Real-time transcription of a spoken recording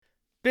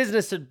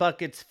Business with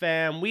Buckets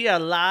fam, we are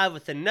live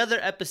with another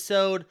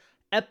episode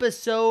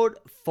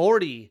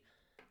 40,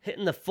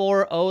 hitting the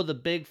 4-0, the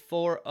big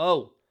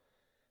 4-0.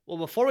 Well,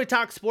 before we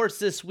talk sports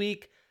this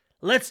week,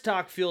 let's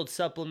talk Fueled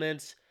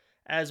Supplements.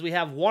 As we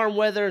have warm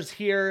weathers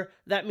here,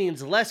 that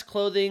means less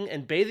clothing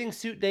and bathing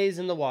suit days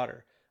in the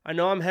water. I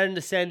know I'm heading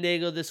to San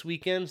Diego this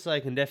weekend, so I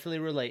can definitely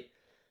relate.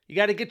 You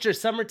got to get your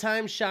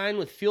summertime shine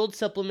with Fueled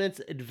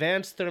Supplements'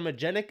 advanced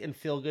thermogenic and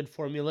feel-good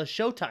formula,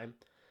 Showtime.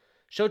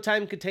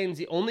 Showtime contains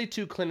the only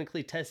two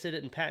clinically tested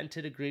and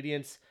patented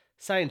ingredients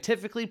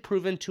scientifically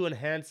proven to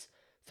enhance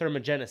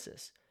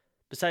thermogenesis.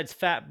 Besides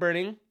fat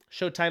burning,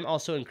 Showtime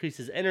also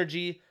increases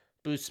energy,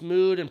 boosts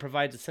mood, and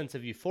provides a sense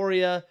of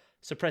euphoria,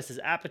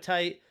 suppresses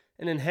appetite,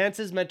 and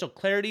enhances mental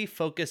clarity,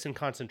 focus, and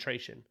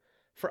concentration.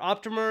 For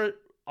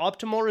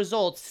optimal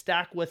results,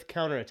 stack with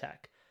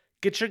Counterattack.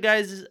 Get your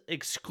guys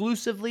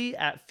exclusively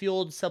at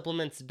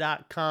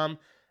fueledsupplements.com,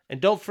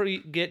 and don't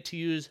forget to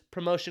use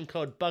promotion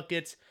code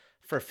BUCKETS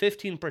for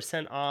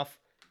 15% off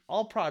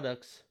all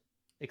products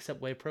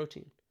except whey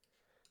protein.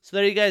 So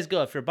there you guys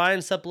go. If you're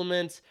buying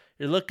supplements,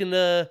 you're looking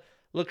to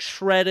look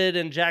shredded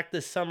and jacked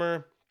this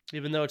summer,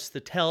 even though it's the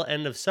tail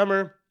end of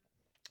summer,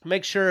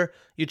 make sure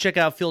you check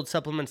out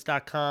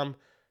fueledsupplements.com.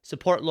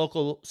 Support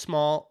local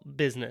small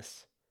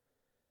business.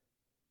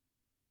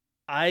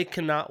 I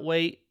cannot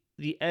wait.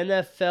 The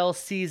NFL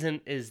season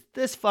is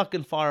this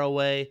fucking far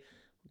away.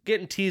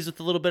 Getting teased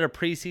with a little bit of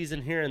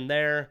preseason here and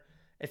there.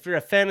 If you're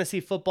a fantasy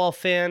football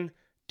fan,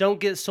 don't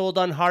get sold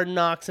on Hard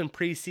Knocks in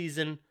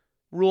preseason.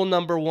 Rule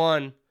number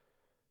one.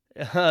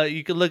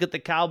 You can look at the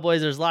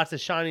Cowboys. There's lots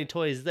of shiny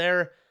toys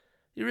there.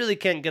 You really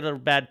can't get a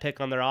bad pick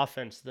on their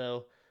offense,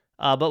 though.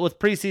 But with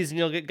preseason,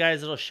 you'll get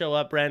guys that'll show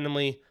up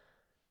randomly.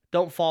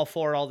 Don't fall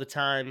for it all the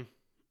time.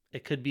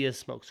 It could be a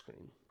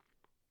smokescreen.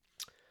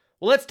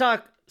 Well, let's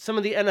talk some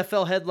of the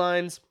NFL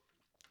headlines.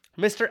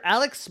 Mr.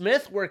 Alex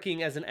Smith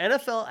working as an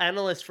NFL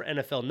analyst for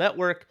NFL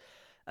Network.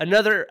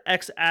 Another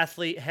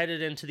ex-athlete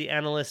headed into the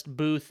analyst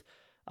booth.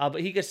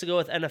 But he gets to go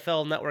with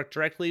NFL Network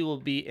directly. Will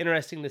be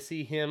interesting to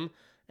see him.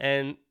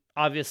 And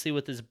obviously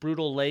with his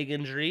brutal leg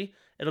injury,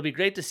 it'll be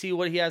great to see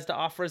what he has to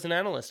offer as an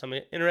analyst. I'm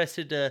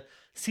interested to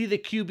see the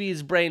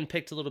QB's brain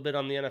picked a little bit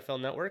on the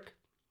NFL Network.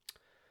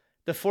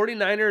 The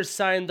 49ers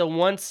signed the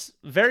once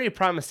very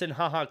promising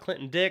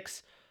Clinton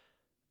Dix.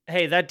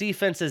 Hey, that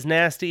defense is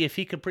nasty. If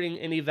he could bring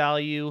any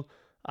value,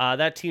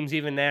 that team's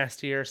even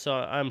nastier. So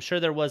I'm sure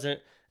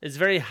it's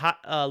very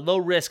high, low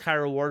risk, high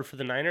reward for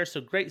the Niners.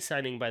 So great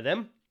signing by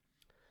them.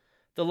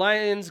 The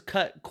Lions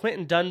cut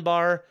Quentin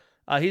Dunbar.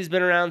 He's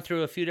been around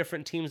through a few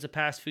different teams the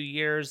past few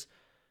years.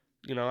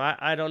 You know,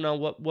 I don't know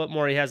what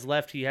more he has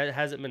left. He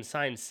hasn't been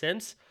signed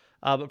since.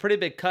 But pretty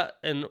big cut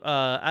and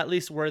at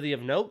least worthy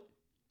of note.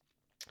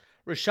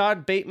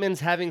 Rashad Bateman's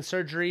having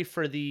surgery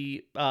for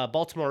the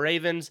Baltimore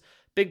Ravens.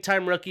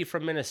 Big-time rookie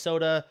from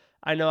Minnesota.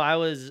 I know I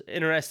was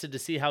interested to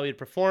see how he'd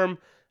perform.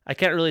 I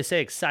can't really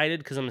say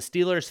excited because I'm a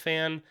Steelers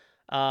fan.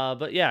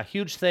 But yeah,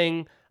 huge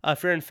thing.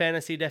 If you're in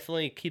fantasy,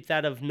 definitely keep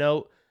that of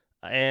note.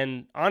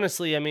 And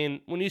honestly, I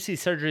mean, when you see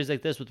surgeries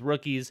like this with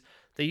rookies,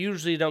 they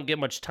usually don't get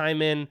much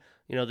time in.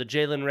 You know, the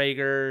Jalen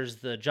Ragers,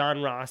 the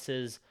John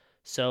Rosses.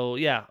 So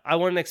yeah, I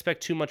wouldn't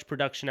expect too much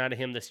production out of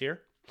him this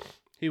year.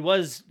 He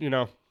was,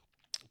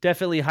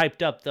 definitely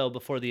hyped up, though,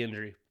 before the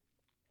injury.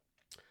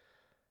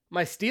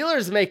 My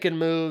Steelers making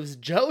moves.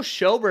 Joe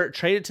Schobert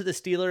traded to the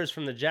Steelers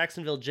from the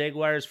Jacksonville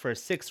Jaguars for a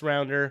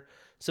 6th-rounder.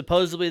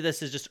 Supposedly,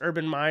 this is just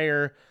Urban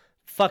Meyer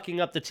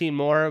fucking up the team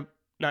more.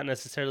 Not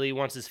necessarily he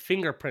wants his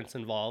fingerprints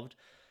involved.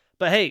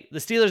 But hey, the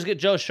Steelers get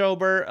Joe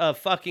Schobert, a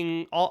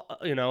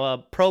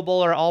Pro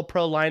Bowler,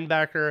 all-pro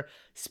linebacker,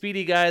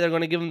 speedy guy. They're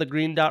going to give him the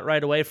green dot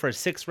right away for a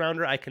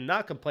 6th-rounder. I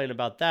cannot complain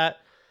about that.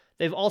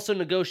 They've also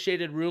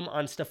negotiated room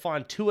on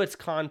Stephon Tuitt's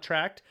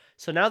contract.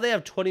 So now they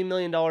have $20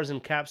 million in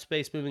cap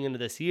space moving into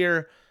this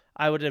year.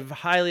 I would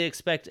highly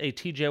expect a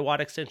TJ Watt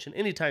extension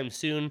anytime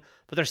soon,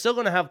 but they're still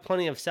going to have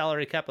plenty of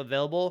salary cap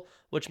available,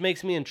 which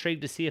makes me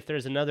intrigued to see if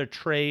there's another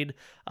trade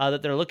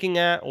that they're looking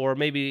at, or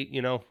maybe,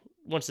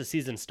 once the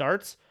season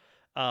starts,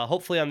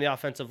 hopefully on the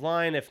offensive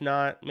line. If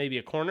not, maybe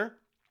a corner.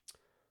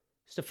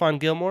 Stephon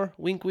Gilmore,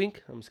 wink,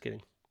 wink. I'm just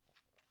kidding.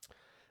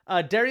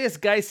 Darius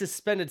Geis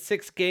suspended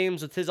 6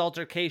 games with his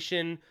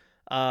altercation.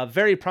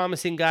 Very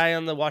promising guy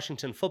on the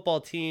Washington football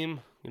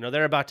team.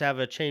 They're about to have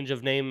a change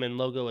of name and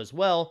logo as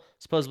well.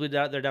 Supposedly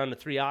they're down to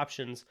 3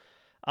 options.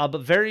 But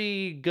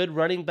very good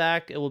running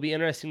back. It will be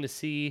interesting to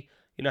see,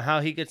 how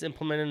he gets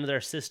implemented into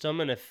their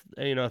system, and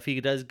if he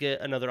does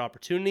get another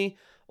opportunity,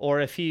 or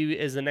if he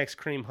is the next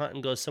Kareem Hunt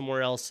and goes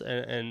somewhere else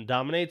and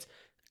dominates.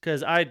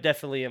 Because I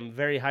definitely am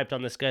very hyped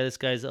on this guy. This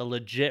guy's a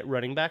legit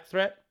running back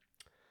threat.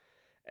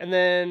 And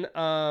then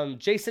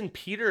Jason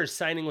Peters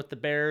signing with the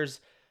Bears.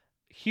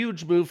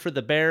 Huge move for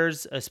the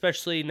Bears,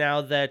 especially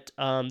now that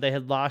they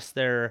had lost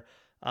their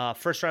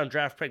first-round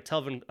draft pick,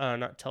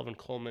 not Telvin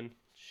Coleman.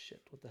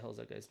 Shit, what the hell is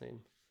that guy's name?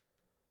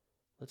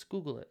 Let's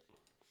Google it.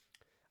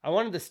 I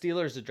wanted the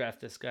Steelers to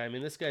draft this guy. I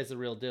mean, this guy's the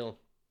real deal.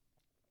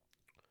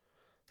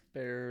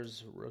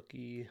 Bears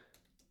rookie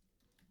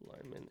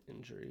lineman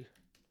injury.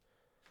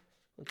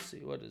 let's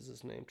see, what is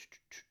his name?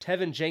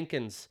 Tevin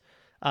Jenkins.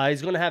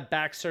 He's going to have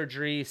back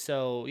surgery.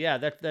 So, yeah,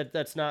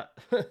 that's not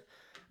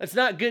that's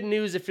not good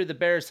news if you're the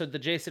Bears. So the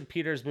Jason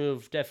Peters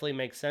move definitely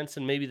makes sense,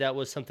 and maybe that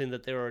was something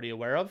that they were already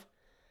aware of.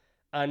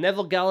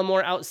 Neville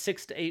Gallimore out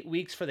 6 to 8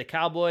 weeks for the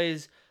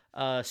Cowboys.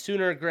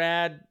 Sooner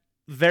grad,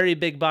 very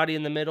big body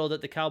in the middle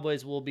that the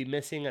Cowboys will be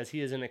missing as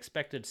he is an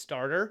expected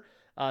starter.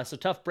 So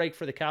tough break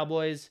for the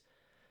Cowboys.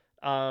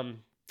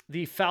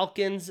 The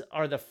Falcons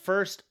are the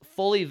first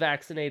fully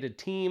vaccinated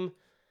team.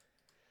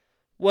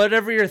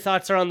 Whatever your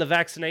thoughts are on the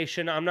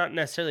vaccination, I'm not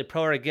necessarily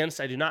pro or against.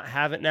 I do not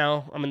have it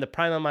now. I'm in the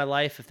prime of my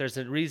life. If there's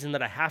a reason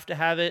that I have to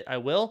have it, I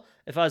will.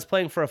 If I was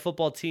playing for a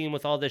football team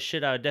with all this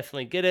shit, I would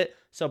definitely get it.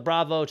 So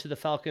bravo to the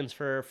Falcons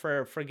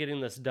for getting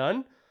this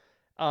done.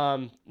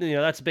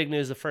 That's big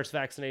news. The first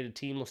vaccinated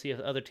team. We'll see if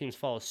other teams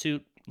follow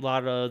suit. A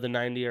lot of the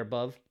 90 or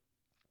above.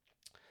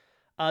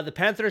 The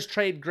Panthers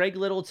trade Greg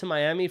Little to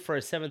Miami for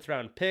a 7th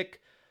round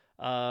pick.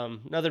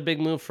 Another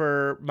big move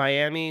for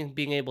Miami,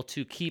 being able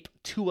to keep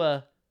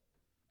Tua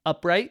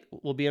upright.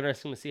 Will be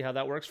interesting to see how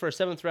that works. For a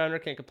 7th rounder,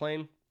 can't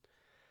complain.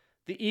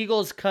 The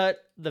Eagles cut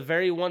the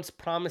very once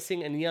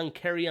promising and young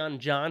Kerryon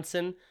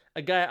Johnson,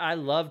 a guy I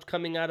loved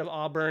coming out of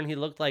Auburn. He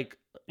looked like,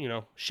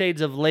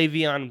 shades of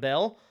Le'Veon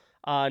Bell.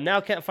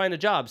 Now can't find a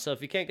job. So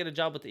if you can't get a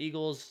job with the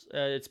Eagles,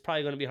 it's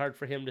probably going to be hard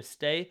for him to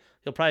stay.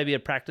 He'll probably be a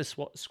practice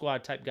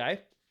squad type guy.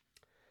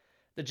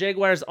 The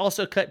Jaguars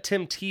also cut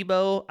Tim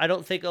Tebow. I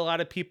don't think a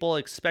lot of people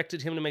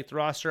expected him to make the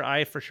roster.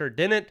 I for sure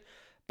didn't.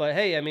 But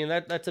hey, I mean,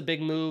 that's a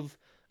big move.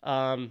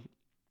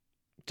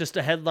 Just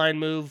a headline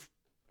move.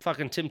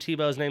 Fucking Tim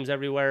Tebow's name's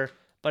everywhere,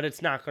 but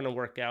it's not going to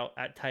work out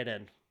at tight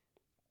end.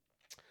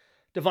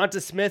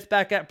 Devonta Smith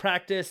back at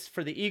practice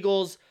for the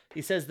Eagles.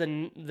 He says the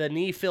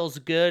knee feels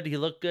good. He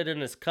looked good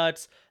in his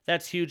cuts.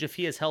 That's huge if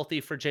he is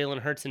healthy for Jalen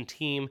Hurts and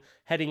team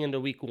heading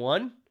into week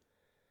 1.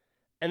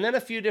 And then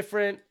a few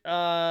different,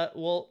 it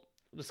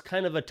was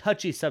kind of a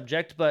touchy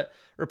subject, but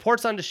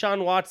reports on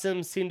Deshaun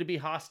Watson seem to be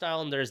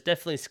hostile, and there's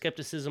definitely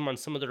skepticism on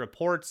some of the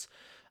reports.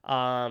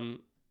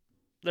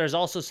 There's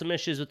also some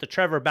issues with the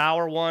Trevor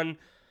Bauer one.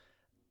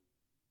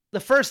 The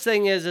first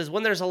thing is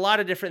when there's a lot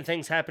of different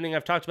things happening,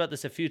 I've talked about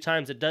this a few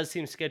times, it does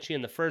seem sketchy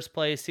in the first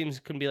place. Seems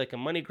it can be like a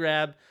money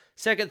grab.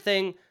 Second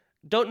thing,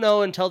 don't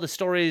know until the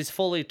story is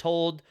fully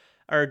told,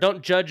 or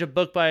don't judge a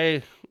book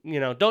by,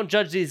 don't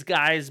judge these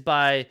guys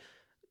by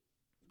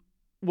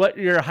what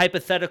your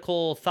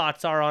hypothetical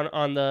thoughts are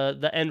on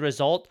the end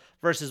result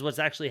versus what's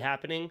actually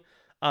happening.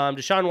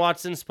 Deshaun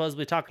Watson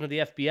supposedly talking to the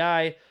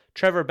FBI.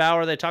 Trevor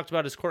Bauer, they talked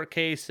about his court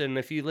case, and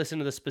if you listen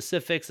to the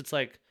specifics, it's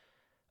like,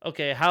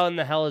 okay, how in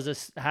the hell is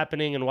this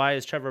happening, and why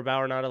is Trevor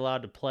Bauer not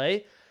allowed to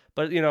play?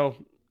 But,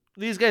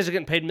 these guys are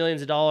getting paid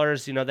millions of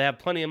dollars. They have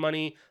plenty of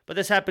money, but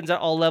this happens at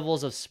all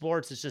levels of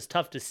sports. It's just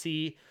tough to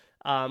see.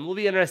 Will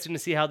be interesting to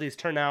see how these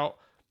turn out.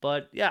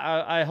 But,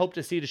 yeah, I hope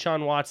to see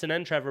Deshaun Watson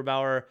and Trevor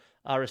Bauer,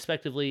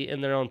 respectively, in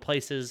their own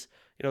places.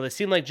 They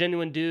seem like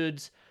genuine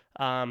dudes.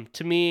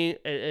 To me,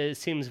 it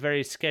seems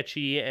very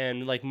sketchy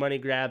and like money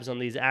grabs on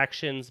these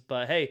actions.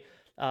 But hey,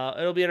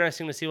 it'll be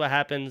interesting to see what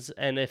happens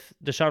and if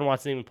Deshaun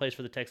Watson even plays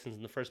for the Texans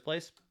in the first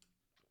place.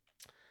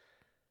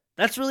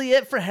 That's really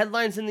it for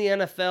headlines in the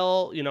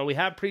NFL. We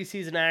have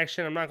preseason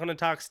action. I'm not going to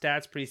talk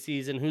stats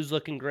preseason, who's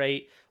looking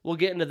great. We'll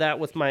get into that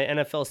with my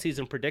NFL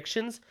season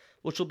predictions,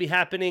 which will be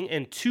happening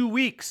in 2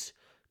 weeks.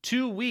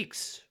 2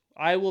 weeks,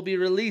 I will be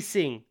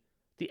releasing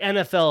the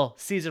NFL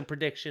season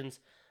predictions,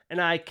 and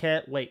I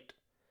can't wait.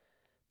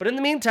 But in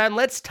the meantime,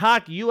 let's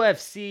talk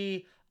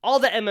UFC, all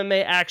the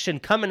MMA action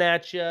coming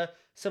at you,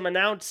 some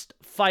announced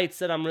fights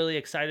that I'm really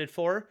excited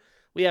for.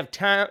 We have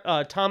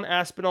Tom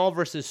Aspinall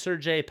versus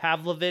Sergey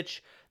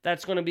Pavlovich.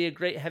 That's going to be a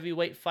great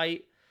heavyweight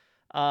fight.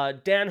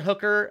 Dan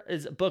Hooker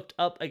is booked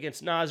up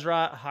against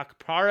Nasrat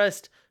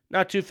Haqparast.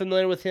 Not too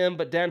familiar with him,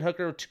 but Dan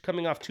Hooker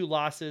coming off 2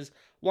 losses,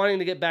 wanting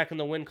to get back in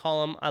the win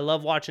column. I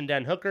love watching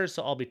Dan Hooker,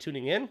 so I'll be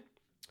tuning in.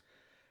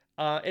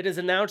 It is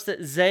announced that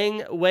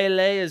Zhang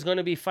Weili is going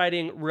to be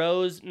fighting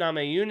Rose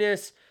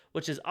Namajunas,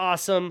 which is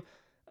awesome.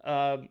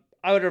 I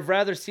would have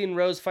rather seen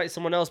Rose fight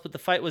someone else, but the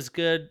fight was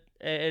good.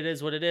 It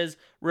is what it is.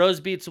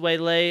 Rose beats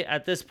Weili.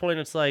 At this point,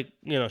 it's like,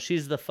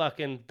 she's the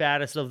fucking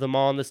baddest of them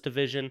all in this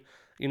division.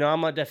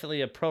 I'm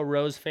definitely a pro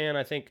Rose fan.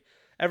 I think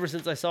ever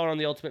since I saw her on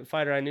The Ultimate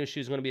Fighter, I knew she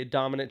was going to be a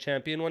dominant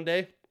champion one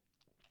day.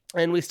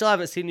 And we still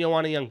haven't seen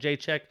Joanna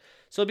Jędrzejczyk,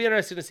 so it'll be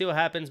interesting to see what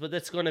happens, but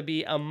it's going to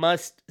be a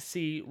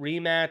must-see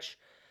rematch.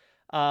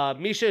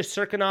 Misha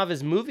Cirkunov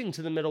is moving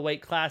to the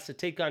middleweight class to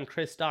take on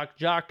Krzysztof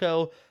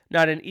Jotko.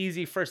 Not an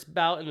easy first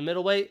bout in the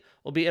middleweight.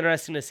 Will be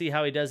interesting to see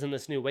how he does in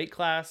this new weight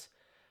class.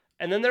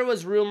 And then there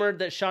was rumored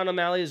that Sean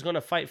O'Malley is going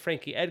to fight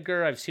Frankie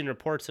Edgar. I've seen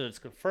reports that it's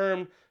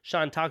confirmed.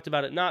 Sean talked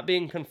about it not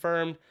being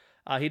confirmed.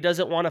 He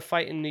doesn't want to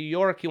fight in New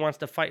York. He wants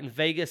to fight in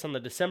Vegas on the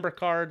December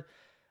card.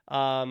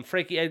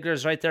 Frankie Edgar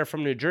is right there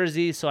from New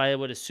Jersey, so I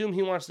would assume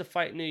he wants to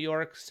fight in New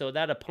York. So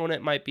that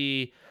opponent might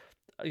be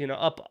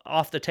up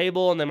off the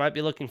table and they might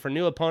be looking for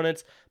new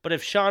opponents. But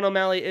if Sean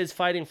O'Malley is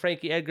fighting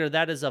Frankie Edgar,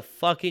 that is a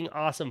fucking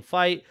awesome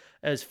fight.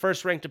 His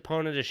first ranked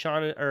opponent is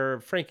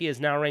Frankie is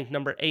now ranked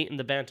number 8 in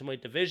the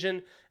bantamweight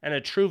division and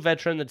a true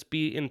veteran that's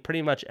beaten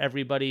pretty much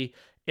everybody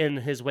in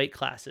his weight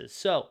classes.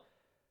 So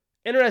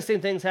interesting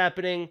things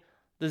happening.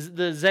 The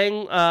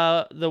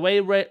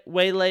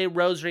Weili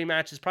Rose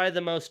rematch is probably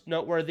the most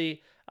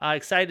noteworthy.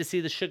 Excited to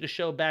see the Sugar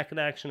Show back in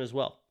action as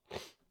well.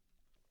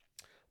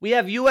 We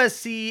have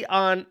UFC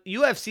on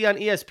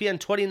ESPN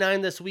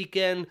 29 this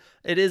weekend.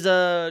 It is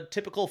a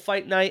typical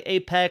fight night,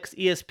 Apex,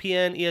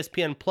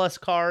 ESPN Plus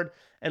card,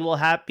 and will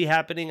be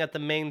happening at the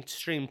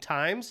mainstream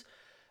times.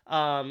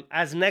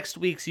 As next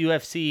week's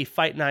UFC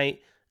fight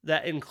night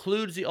that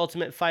includes the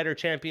Ultimate Fighter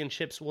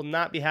Championships will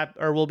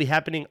be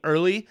happening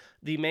early.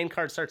 The main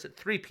card starts at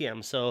 3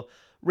 p.m. So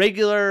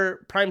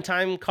regular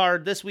primetime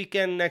card this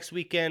weekend, next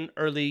weekend,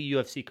 early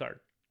UFC card.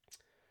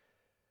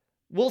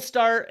 We'll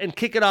start and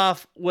kick it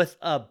off with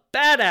a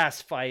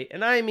badass fight,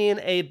 and I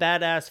mean a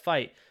badass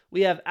fight.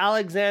 We have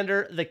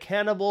Alexander the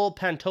Cannibal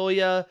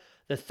Pantoja,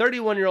 the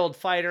 31-year-old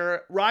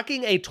fighter,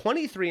 rocking a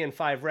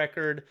 23-5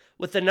 record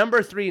with the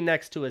number 3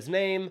 next to his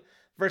name,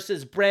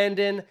 versus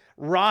Brandon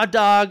Raw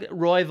Dog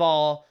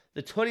Royval,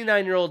 the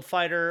 29-year-old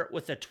fighter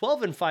with a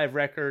 12-5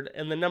 record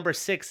and the number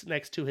 6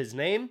 next to his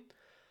name.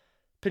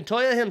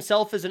 Pantoja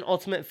himself is an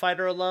Ultimate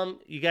Fighter alum.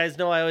 You guys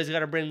know I always got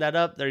to bring that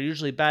up. They're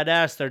usually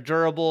badass. They're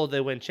durable. They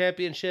win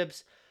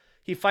championships.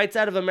 He fights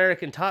out of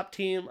American Top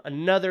Team,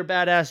 another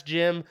badass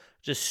gym,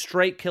 just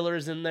straight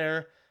killers in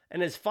there,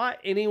 and has fought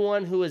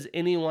anyone who is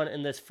anyone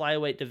in this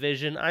flyweight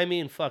division. I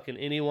mean fucking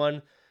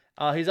anyone.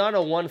 He's on a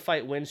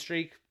 1-fight win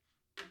streak.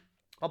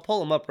 I'll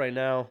pull him up right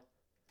now.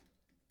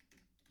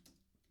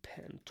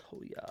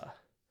 Pantoja.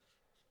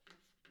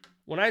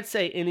 When I'd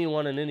say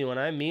anyone and anyone,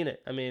 I mean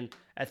it. I mean,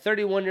 at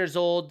 31 years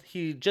old,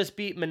 he just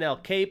beat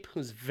Manel Kape,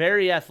 who's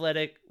very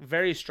athletic,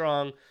 very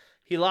strong.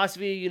 He lost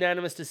via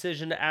unanimous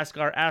decision to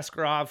Askar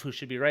Askarov, who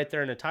should be right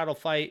there in a title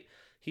fight.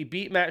 He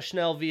beat Matt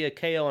Schnell via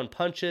KO and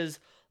punches.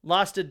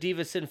 Lost to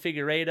Davison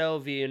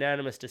Figueiredo via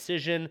unanimous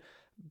decision.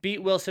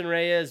 Beat Wilson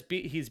Reyes.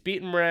 He's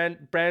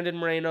beaten Brandon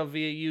Moreno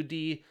via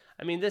UD.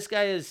 I mean, this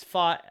guy has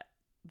fought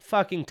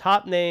fucking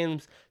top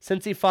names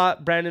since he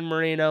fought Brandon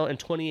Moreno in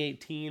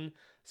 2018.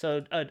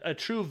 So a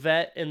true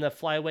vet in the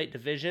flyweight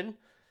division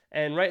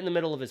and right in the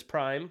middle of his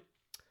prime.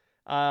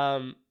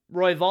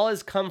 Royval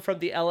has come from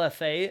the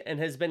LFA and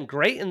has been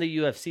great in the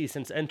UFC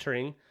since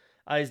entering.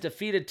 He's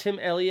defeated Tim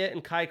Elliott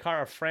and Kai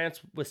Kara France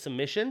with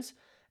submissions.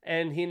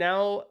 And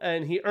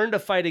he earned a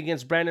fight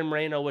against Brandon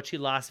Moreno, which he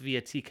lost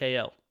via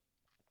TKO.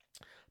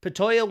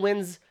 Pantoja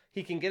wins.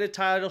 He can get a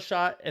title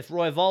shot. If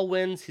Royval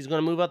wins, he's going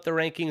to move up the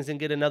rankings and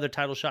get another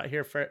title shot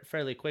here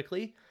fairly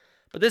quickly.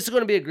 But this is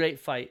going to be a great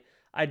fight.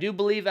 I do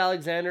believe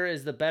Alexander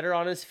is the better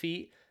on his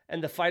feet,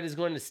 and the fight is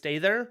going to stay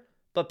there.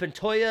 But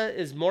Pantoja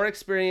is more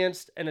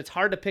experienced, and it's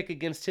hard to pick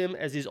against him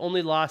as he's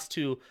only lost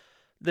to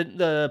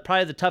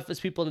probably the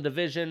toughest people in the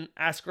division,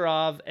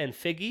 Askarov and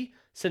Figgy,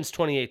 since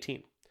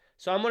 2018.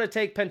 So I'm going to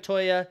take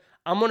Pantoja.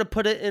 I'm going to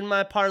put it in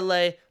my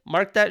parlay.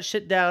 Mark that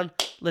shit down.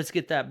 Let's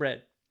get that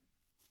bread.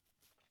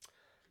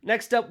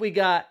 Next up, we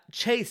got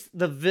Chase,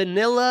 the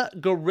Vanilla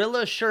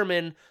Gorilla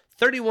Sherman,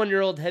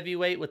 31-year-old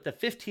heavyweight with the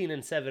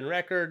 15-7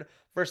 record,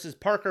 versus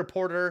Parker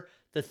Porter,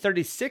 the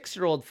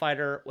 36-year-old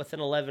fighter with an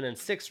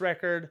 11-6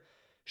 record.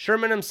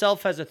 Sherman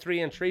himself has a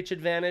 3-inch reach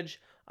advantage.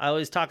 I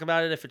always talk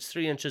about it if it's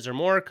 3 inches or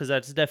more because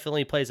that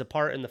definitely plays a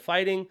part in the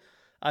fighting.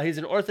 He's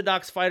an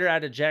orthodox fighter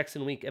out of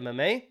Jackson Week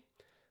MMA.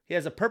 He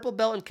has a purple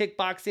belt in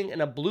kickboxing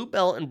and a blue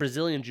belt in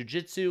Brazilian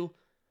Jiu-Jitsu.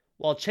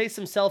 While Chase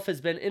himself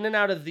has been in and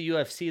out of the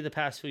UFC the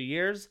past few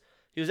years,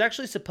 he was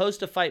actually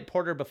supposed to fight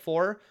Porter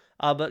before,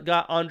 but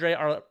got Andrei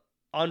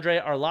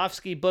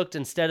Arlovsky booked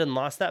instead and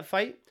lost that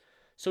fight.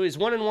 So he's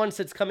 1-1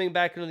 since coming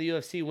back into the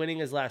UFC, winning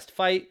his last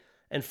fight,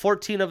 and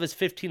 14 of his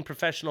 15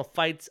 professional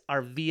fights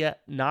are via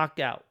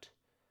knockout.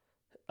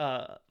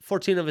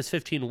 14 of his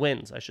 15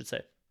 wins, I should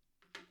say.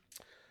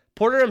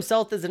 Porter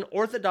himself is an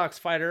orthodox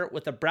fighter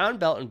with a brown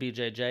belt in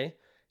BJJ.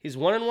 He's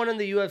 1-1 in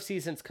the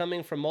UFC since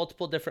coming from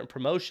multiple different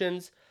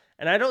promotions,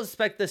 and I don't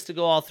expect this to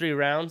go all 3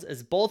 rounds,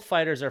 as both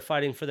fighters are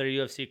fighting for their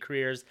UFC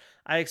careers.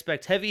 I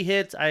expect heavy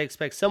hits. I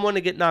expect someone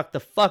to get knocked the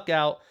fuck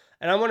out.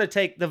 And I want to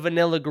take the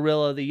Vanilla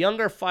Gorilla, the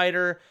younger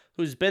fighter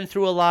who's been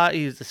through a lot.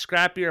 He's a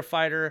scrappier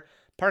fighter.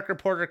 Parker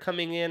Porter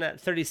coming in at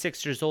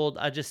 36 years old.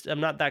 I'm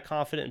not that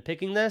confident in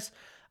picking this.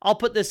 I'll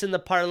put this in the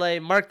parlay.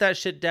 Mark that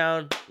shit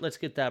down. Let's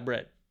get that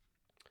bread.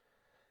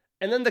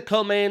 And then the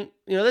co-main,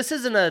 this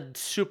isn't a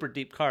super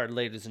deep card,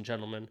 ladies and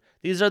gentlemen.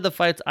 These are the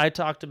fights I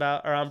talked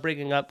about, or I'm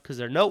bringing up because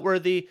they're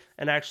noteworthy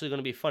and actually going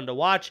to be fun to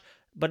watch.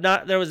 But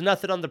there was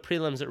nothing on the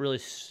prelims that really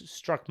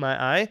struck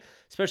my eye,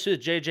 especially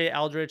with JJ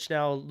Aldrich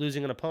now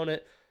losing an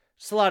opponent.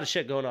 Just a lot of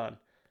shit going on.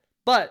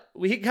 But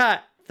we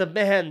got the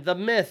man, the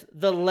myth,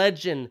 the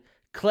legend,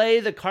 Clay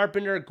the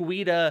Carpenter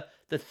Guida,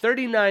 the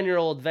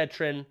 39-year-old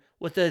veteran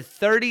with a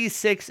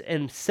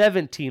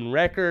 36-17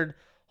 record.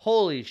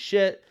 Holy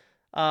shit.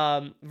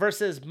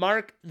 versus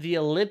Mark the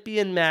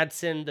Olympian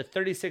Madsen, the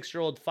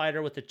 36-year-old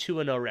fighter with a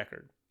 2-0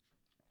 record.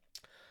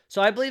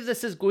 So I believe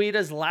this is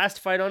Guida's last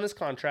fight on his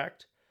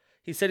contract.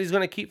 He said he's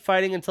going to keep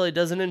fighting until he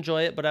doesn't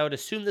enjoy it, but I would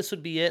assume this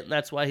would be it, and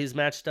that's why he's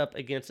matched up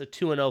against a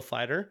 2-0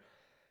 fighter.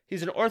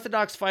 He's an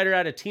orthodox fighter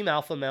out of Team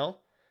Alpha Male.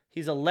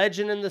 He's a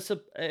legend in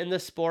the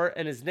sport,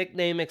 and his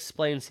nickname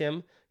explains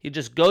him. He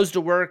just goes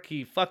to work,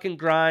 he fucking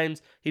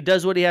grinds, he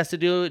does what he has to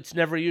do. It's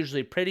never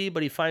usually pretty,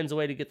 but he finds a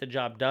way to get the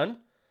job done.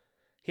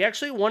 He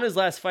actually won his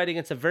last fight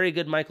against a very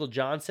good Michael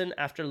Johnson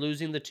after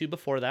losing the two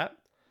before that.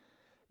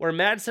 Where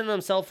Madsen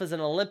himself is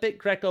an Olympic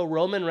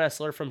Greco-Roman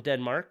wrestler from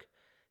Denmark.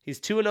 He's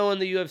 2-0 in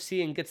the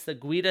UFC and gets the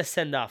Guida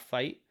send-off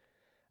fight.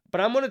 But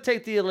I'm going to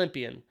take the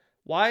Olympian.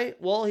 Why?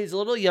 Well, he's a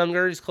little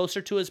younger, he's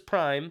closer to his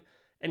prime,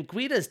 and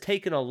Guida's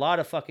taken a lot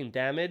of fucking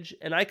damage,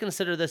 and I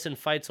consider this in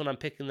fights when I'm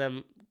picking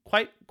them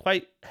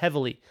quite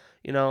heavily.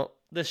 You know,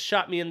 this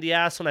shot me in the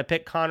ass when I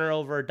picked Conor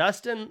over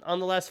Dustin on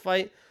the last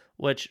fight,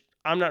 which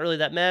I'm not really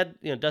that mad.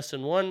 You know,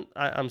 Dustin won.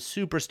 I'm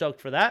super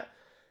stoked for that.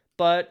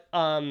 But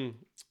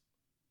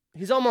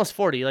he's almost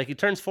 40. Like, he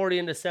turns 40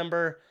 in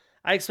December.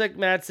 I expect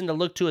Madsen to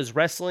look to his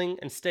wrestling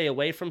and stay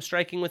away from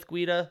striking with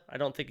Guida. I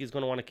don't think he's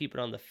going to want to keep it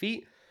on the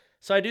feet.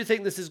 So I do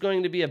think this is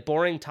going to be a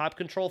boring top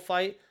control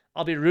fight.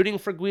 I'll be rooting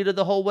for Guida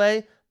the whole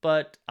way,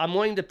 but I'm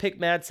willing to pick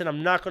Madsen.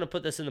 I'm not going to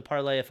put this in the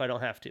parlay if I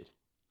don't have to.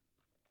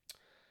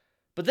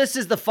 But this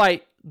is the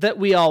fight that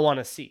we all want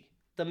to see.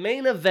 The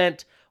main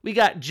event, we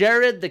got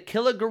Jared the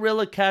Killer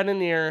Gorilla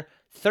Cannonier,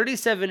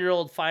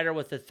 37-year-old fighter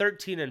with a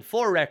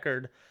 13-4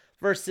 record,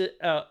 versus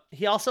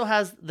he also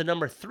has the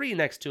number 3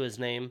 next to his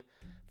name,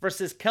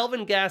 versus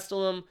Kelvin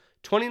Gastelum,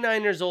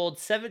 29 years old,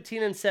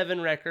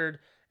 17-7 record,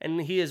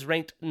 and he is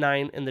ranked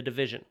 9 in the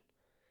division.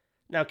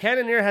 Now,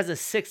 Cannonier has a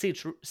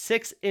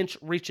 6-inch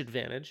reach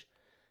advantage.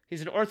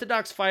 He's an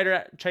orthodox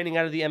fighter training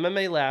out of the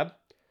MMA lab.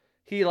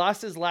 He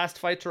lost his last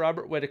fight to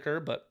Robert Whittaker,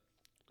 but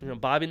you know,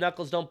 Bobby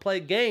Knuckles don't play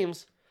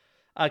games.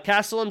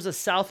 Gastelum's a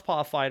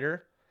southpaw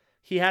fighter.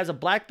 He has a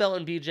black belt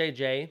in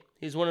BJJ.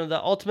 He's one of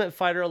the Ultimate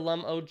Fighter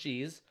alum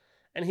OGs,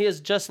 and he has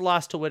just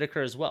lost to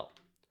Whittaker as well.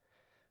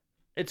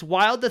 It's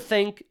wild to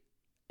think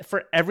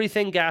for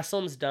everything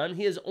Gastelum's done,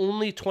 he is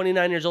only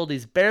 29 years old.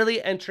 He's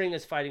barely entering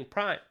his fighting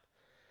prime.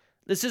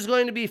 This is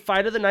going to be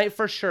fight of the night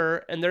for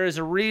sure, and there is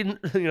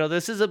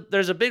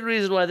there's a big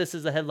reason why this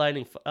is a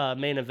headlining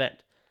main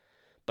event.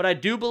 But I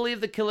do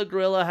believe the Killer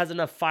Gorilla has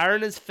enough fire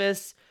in his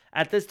fists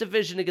at this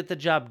division to get the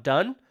job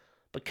done.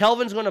 But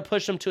Kelvin's going to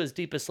push him to his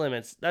deepest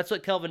limits. That's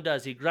what Kelvin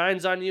does. He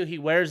grinds on you. He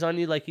wears on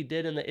you like he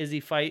did in the Izzy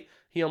fight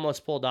he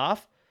almost pulled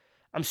off.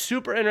 I'm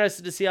super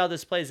interested to see how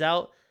this plays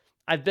out.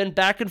 I've been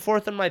back and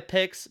forth on my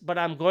picks, but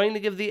I'm going to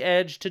give the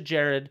edge to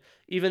Jared,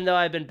 even though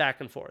I've been back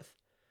and forth.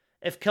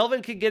 If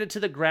Kelvin could get it to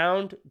the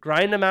ground,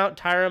 grind him out,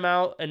 tire him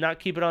out, and not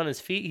keep it on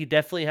his feet, he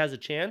definitely has a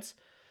chance.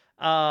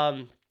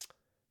 But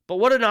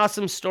what an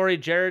awesome story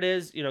Jared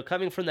is, you know,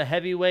 coming from the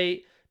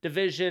heavyweight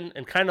division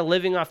and kind of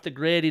living off the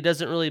grid. He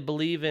doesn't really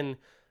believe in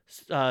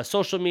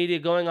social media,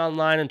 going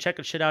online and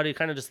checking shit out. He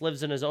kind of just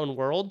lives in his own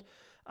world.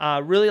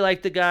 Really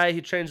like the guy.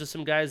 He trains with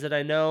some guys that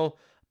I know,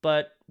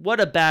 but what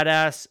a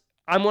badass.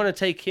 I'm going to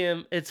take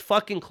him. It's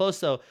fucking close,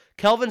 though.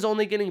 Kelvin's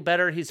only getting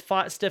better. He's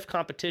fought stiff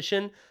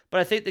competition, but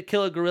I think the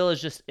Killer Gorilla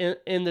is just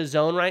in the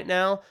zone right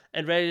now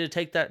and ready to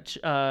take that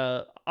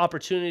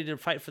opportunity to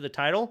fight for the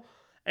title.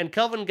 And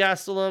Kelvin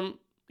Gastelum,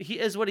 he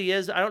is what he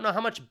is. I don't know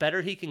how much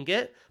better he can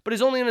get, but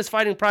he's only in his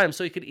fighting prime,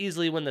 so he could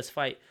easily win this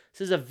fight.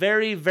 This is a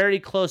very, very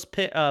close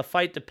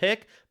fight to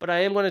pick, but I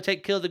am going to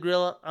take Kill the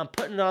Gorilla. I'm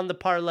putting it on the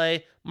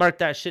parlay. Mark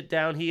that shit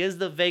down. He is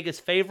the Vegas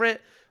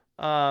favorite.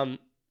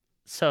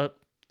 So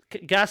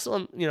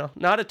Gastelum, you know,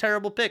 not a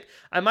terrible pick.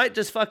 I might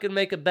just fucking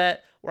make a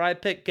bet where I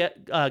pick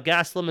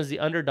Gastelum as the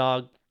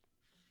underdog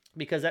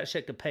because that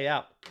shit could pay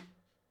out.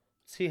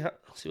 See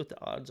what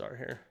the odds are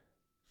here.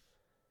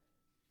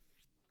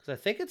 Because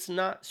I think it's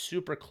not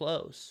super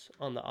close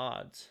on the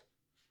odds.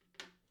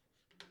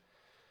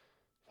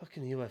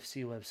 Fucking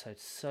UFC website,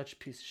 such a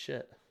piece of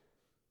shit.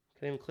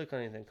 Can't even click on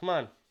anything. Come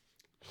on.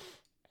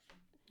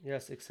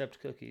 Yes,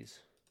 accept cookies.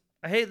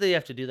 I hate that you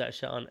have to do that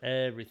shit on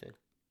everything.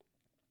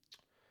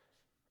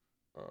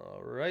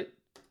 All right.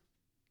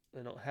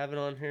 I don't have it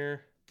on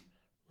here.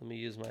 Let me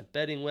use my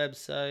betting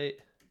website.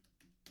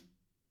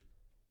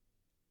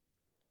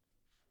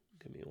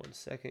 Give me 1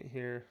 second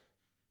here.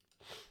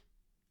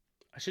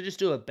 I should just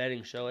do a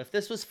betting show. If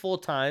this was full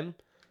time,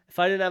 if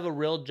I didn't have a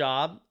real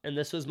job and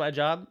this was my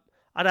job,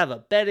 I'd have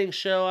a betting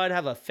show. I'd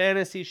have a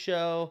fantasy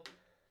show.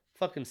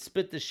 Fucking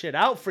spit this shit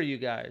out for you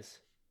guys.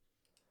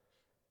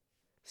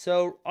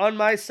 So on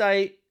my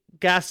site,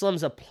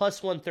 Gastelum's a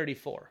plus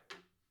 134.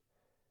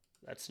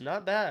 That's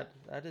not bad.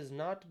 That is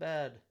not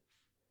bad.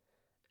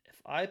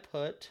 If I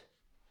put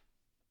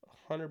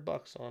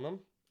 $100 on him,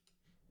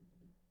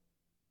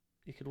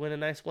 you could win a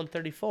nice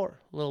 134.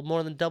 A little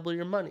more than double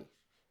your money.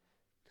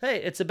 Hey,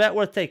 it's a bet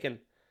worth taking.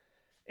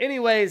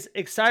 Anyways,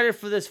 excited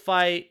for this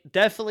fight.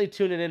 Definitely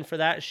tuning in for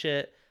that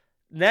shit.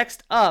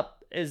 Next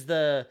up is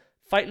the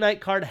Fight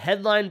Night card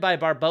headlined by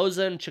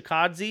Barboza and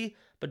Chikadze.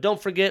 But don't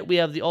forget, we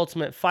have the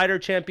Ultimate Fighter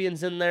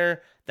champions in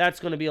there. That's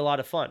going to be a lot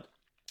of fun.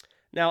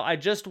 Now, I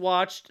just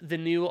watched the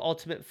new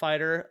Ultimate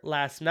Fighter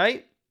last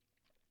night.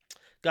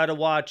 Got to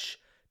watch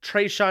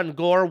Tresean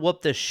Gore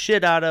whoop the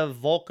shit out of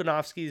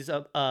Volkanovski's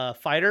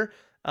fighter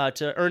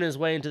to earn his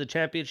way into the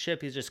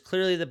championship. He's just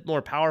clearly the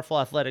more powerful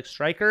athletic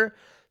striker.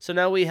 So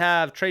now we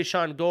have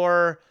Tresean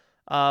Gore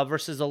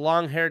versus a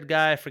long-haired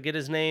guy, I forget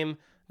his name.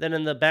 Then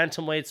in the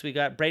bantamweights, we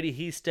got Brady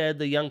Heasted,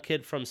 the young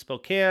kid from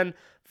Spokane,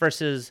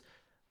 versus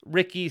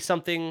Ricky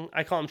something.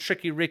 I call him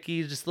Tricky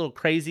Ricky, just a little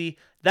crazy.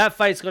 That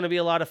fight's going to be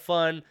a lot of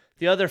fun.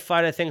 The other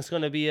fight, I think, is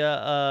going to be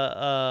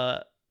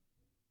a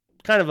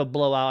kind of a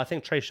blowout. I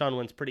think Tresean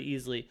wins pretty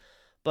easily.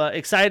 But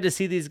excited to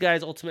see these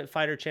guys' Ultimate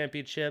Fighter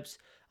Championships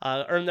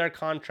earn their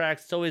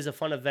contracts. It's always a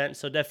fun event,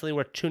 so definitely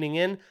worth tuning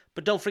in.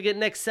 But don't forget,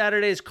 next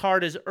Saturday's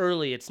card is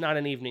early. It's not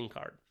an evening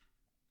card.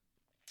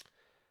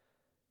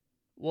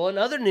 Well, in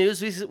other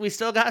news, we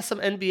still got some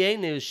NBA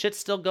news. Shit's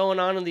still going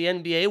on in the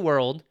NBA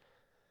world.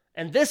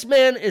 And this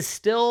man is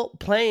still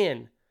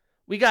playing.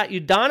 We got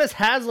Udonis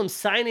Haslem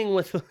signing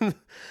with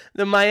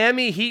the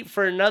Miami Heat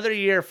for another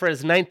year for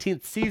his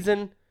 19th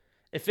season.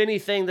 If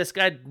anything, this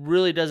guy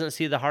really doesn't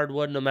see the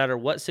hardwood no matter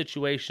what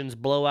situations,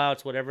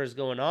 blowouts, whatever is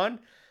going on.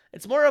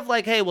 It's more of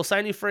like, hey, we'll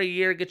sign you for a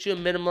year, get you a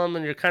minimum,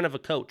 and you're kind of a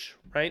coach,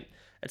 right?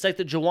 It's like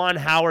the Juwan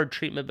Howard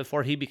treatment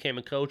before he became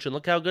a coach, and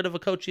look how good of a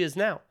coach he is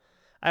now.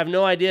 I have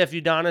no idea if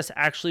Udonis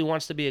actually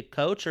wants to be a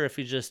coach or if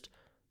he's just,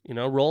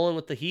 rolling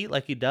with the Heat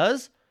like he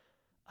does.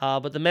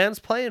 But the man's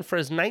playing for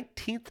his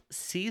 19th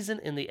season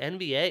in the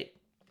NBA.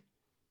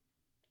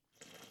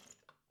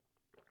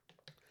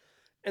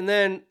 And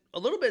then a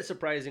little bit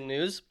surprising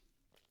news.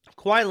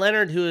 Kawhi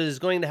Leonard, who is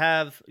going to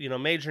have,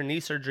 major knee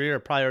surgery, or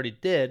probably already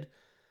did,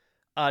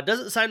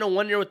 doesn't sign a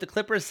 1 year with the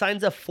Clippers,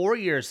 signs a 4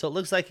 years. So it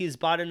looks like he's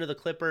bought into the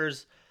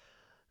Clippers.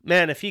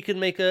 Man, if he can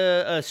make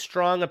a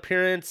strong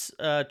appearance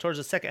towards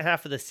the second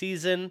half of the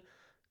season,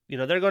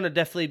 they're going to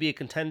definitely be a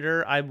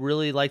contender. I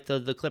really like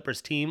the Clippers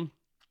team.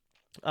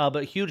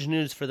 But huge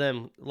news for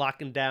them,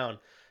 locking down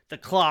the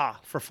Claw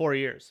for 4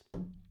 years.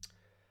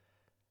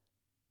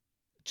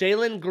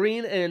 Jalen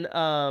Green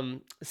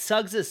and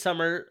Suggs'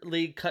 summer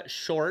league cut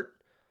short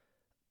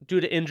due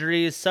to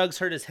injuries. Suggs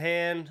hurt his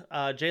hand.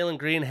 Jalen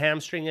Green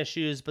hamstring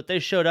issues, but they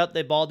showed up.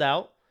 They balled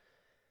out.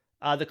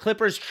 The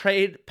Clippers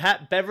trade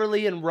Pat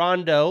Beverly and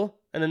Rondo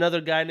and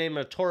another guy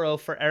named Toro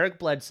for Eric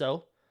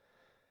Bledsoe.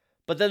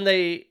 But then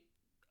the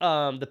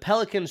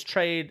Pelicans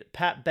trade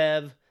Pat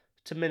Bev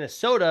to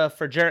Minnesota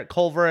for Jarrett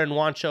Culver and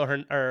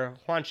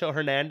Juancho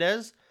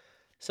Hernandez.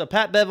 So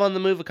Pat Bev on the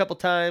move a couple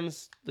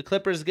times. The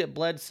Clippers get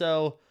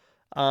Bledsoe,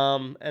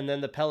 and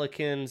then the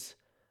Pelicans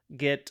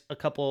get a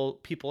couple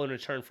people in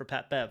return for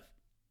Pat Bev.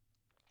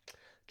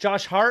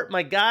 Josh Hart,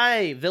 my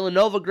guy,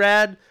 Villanova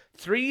grad,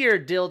 3-year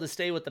deal to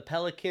stay with the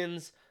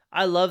Pelicans.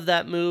 I love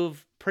that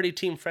move. Pretty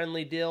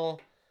team-friendly deal.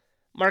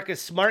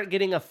 Marcus Smart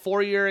getting a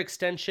 4-year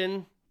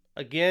extension.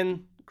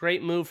 Again,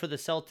 great move for the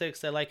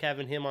Celtics. I like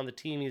having him on the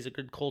team. He's a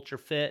good culture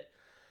fit.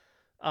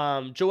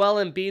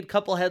 Joel Embiid,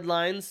 couple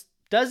headlines.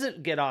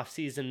 Doesn't get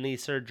off-season knee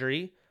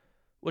surgery,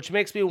 which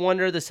makes me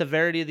wonder the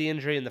severity of the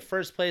injury in the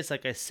first place.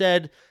 Like I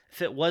said,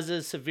 if it was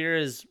as severe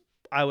as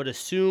I would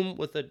assume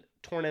with a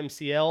torn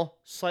MCL,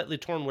 slightly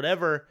torn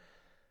whatever,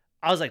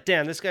 I was like,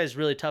 damn, this guy's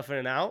really toughing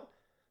it out.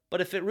 But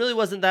if it really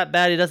wasn't that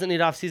bad, he doesn't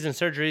need off-season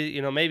surgery,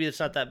 maybe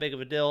it's not that big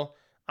of a deal.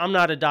 I'm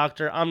not a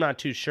doctor. I'm not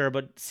too sure,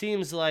 but it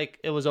seems like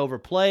it was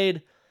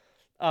overplayed.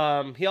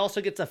 He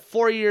also gets a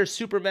 4-year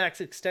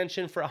Supermax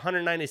extension for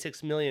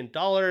 $196 million.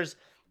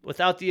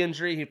 Without the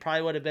injury, he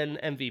probably would have been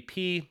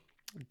MVP.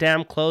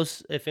 Damn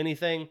close, if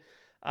anything.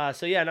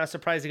 So yeah, not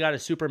surprised he got a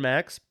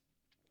Supermax.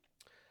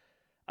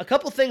 A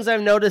couple things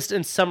I've noticed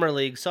in Summer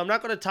League. So I'm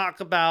not going to talk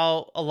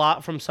about a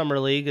lot from Summer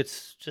League.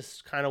 It's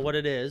just kind of what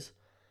it is.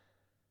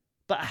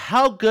 But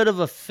how good of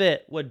a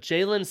fit would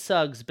Jalen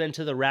Suggs been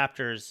to the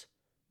Raptors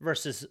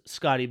versus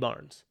Scotty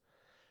Barnes?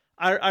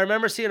 I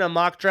remember seeing a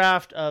mock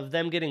draft of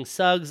them getting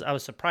Suggs. I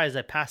was surprised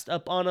I passed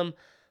up on him.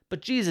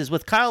 But Jesus,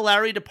 with Kyle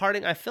Lowry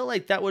departing, I feel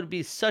like that would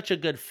be such a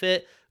good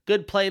fit.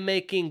 Good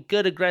playmaking,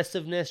 good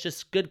aggressiveness,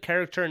 just good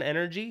character and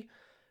energy.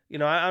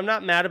 I'm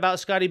not mad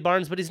about Scotty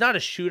Barnes, but he's not a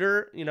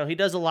shooter. He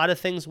does a lot of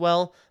things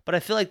well, but I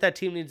feel like that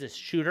team needs a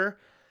shooter.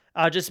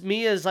 Just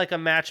me as like a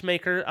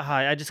matchmaker,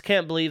 I just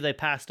can't believe they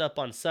passed up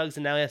on Suggs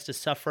and now he has to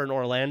suffer in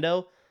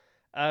Orlando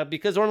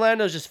because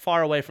Orlando's just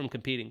far away from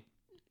competing.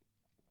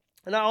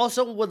 And I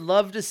also would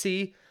love to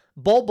see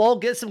Bol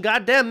get some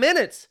goddamn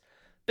minutes.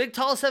 Big,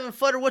 tall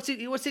 7-footer. What's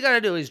he got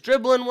to do? He's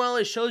dribbling well.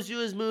 He shows you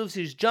his moves.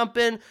 He's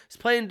jumping. He's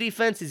playing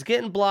defense. He's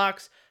getting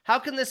blocks. How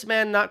can this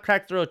man not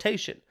crack the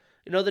rotation?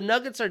 The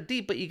Nuggets are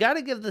deep, but you got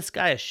to give this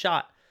guy a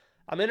shot.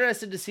 I'm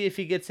interested to see if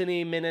he gets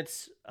any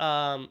minutes. They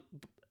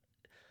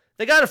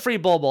got to free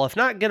Bol. If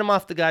not, get him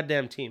off the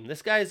goddamn team.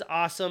 This guy is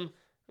awesome.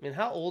 I mean,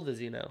 how old is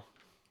he now?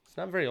 He's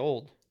not very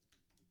old.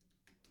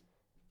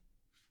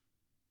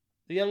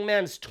 The young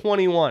man's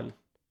 21.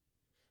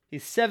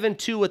 He's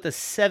 7'2" with a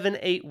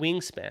 7'8"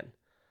 wingspan.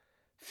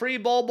 Free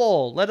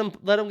Bol. Let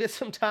him get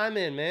some time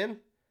in, man.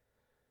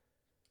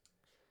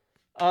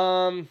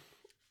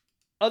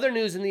 Other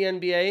news in the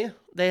NBA,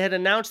 they had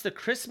announced the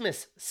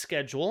Christmas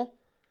schedule.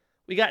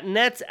 We got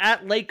Nets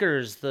at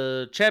Lakers,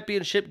 the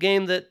championship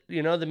game that,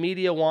 the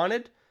media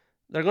wanted.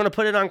 They're going to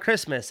put it on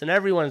Christmas, and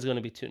everyone's going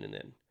to be tuning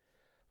in.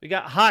 We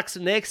got Hawks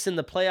Knicks in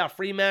the playoff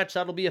rematch.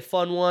 That'll be a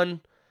fun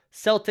one.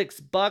 Celtics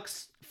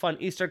Bucks, fun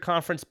Eastern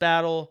Conference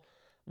battle.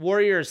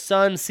 Warriors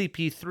Suns,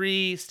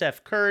 CP3,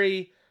 Steph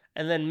Curry,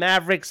 and then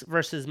Mavericks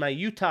versus my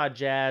Utah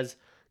Jazz,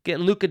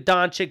 getting Luka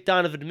Doncic,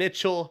 Donovan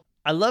Mitchell.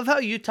 I love how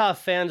Utah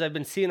fans I've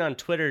been seeing on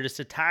Twitter just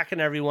attacking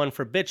everyone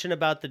for bitching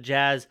about the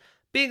Jazz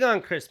being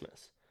on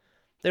Christmas.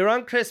 They were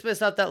on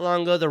Christmas not that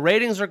long ago. The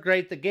ratings were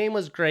great. The game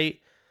was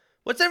great.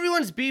 What's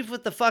everyone's beef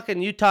with the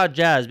fucking Utah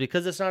Jazz?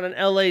 Because it's not an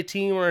LA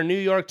team or a New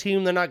York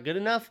team, they're not good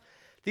enough?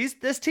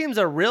 This team's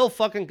a real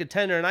fucking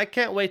contender, and I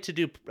can't wait to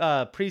do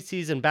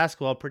preseason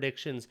basketball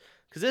predictions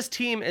because this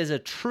team is a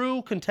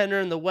true contender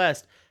in the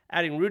West,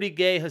 adding Rudy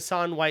Gay,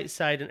 Hassan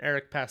Whiteside, and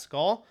Eric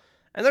Pascal.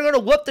 And they're going to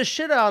whoop the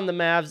shit out on the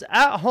Mavs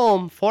at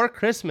home for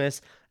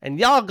Christmas, and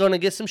y'all going to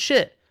get some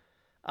shit.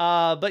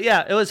 But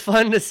yeah, it was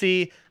fun to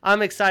see.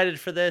 I'm excited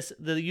for this.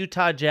 The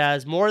Utah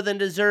Jazz, more than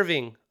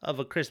deserving of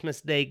a Christmas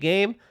Day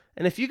game.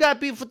 And if you got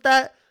beef with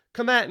that,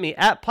 come at me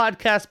at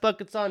Podcast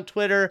Buckets on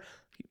Twitter.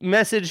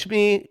 Message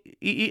me,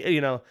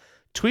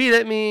 tweet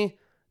at me,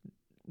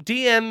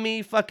 DM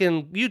me,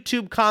 fucking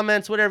YouTube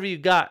comments, whatever you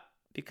got.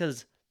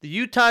 Because the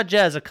Utah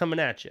Jazz are coming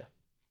at you.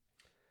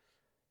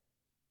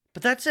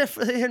 But that's it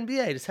for the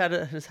NBA. Just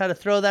had to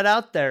throw that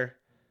out there.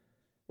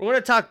 We're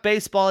going to talk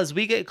baseball as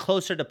we get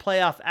closer to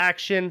playoff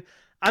action.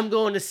 I'm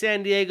going to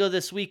San Diego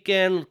this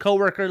weekend.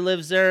 Coworker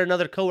lives there.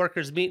 Another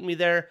coworker's meeting me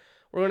there.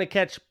 We're going to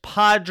catch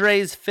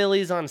Padres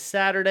Phillies on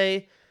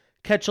Saturday.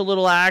 Catch a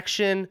little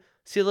action.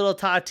 See a little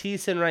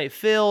Tatis in right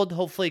field.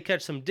 Hopefully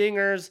catch some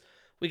dingers.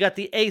 We got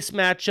the ace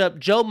matchup.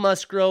 Joe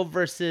Musgrove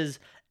versus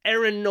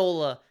Aaron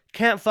Nola.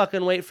 Can't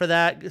fucking wait for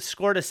that.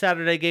 Scored a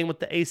Saturday game with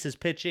the aces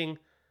pitching.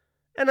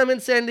 And I'm in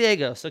San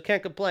Diego, so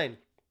can't complain.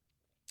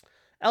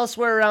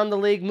 Elsewhere around the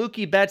league,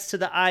 Mookie Betts to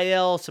the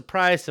IL.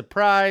 Surprise,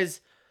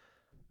 surprise.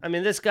 I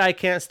mean, this guy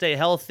can't stay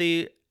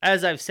healthy.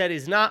 As I've said,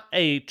 he's not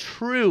a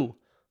true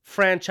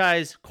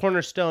franchise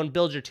cornerstone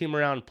build your team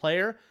around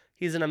player.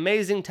 He's an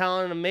amazing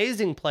talent, an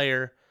amazing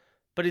player,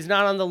 but he's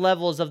not on the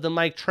levels of the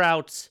Mike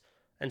Trouts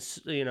and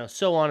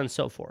so on and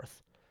so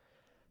forth.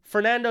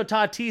 Fernando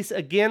Tatis,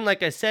 again,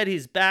 like I said,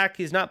 he's back.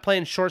 He's not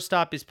playing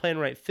shortstop. He's playing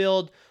right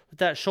field. With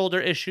that shoulder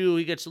issue,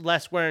 he gets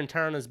less wear and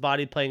tear on his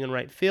body playing in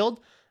right field.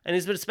 And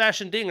he's been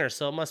smashing dingers,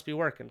 so it must be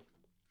working.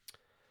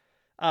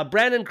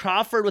 Brandon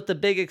Crawford with the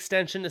big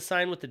extension to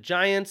sign with the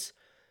Giants.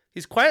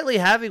 He's quietly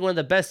having one of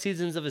the best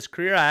seasons of his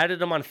career. I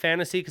added him on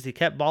fantasy because he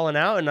kept balling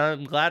out, and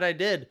I'm glad I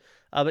did.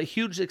 But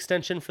huge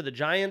extension for the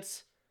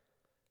Giants.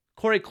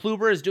 Corey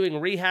Kluber is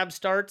doing rehab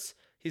starts.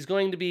 He's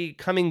going to be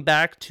coming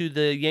back to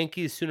the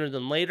Yankees sooner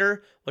than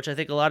later, which I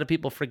think a lot of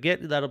people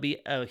forget. That'll be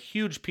a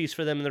huge piece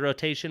for them in the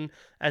rotation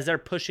as they're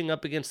pushing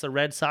up against the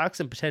Red Sox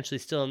and potentially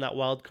stealing that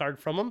wild card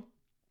from them.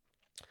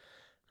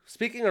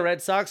 Speaking of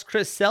Red Sox,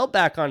 Chris Sale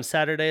back on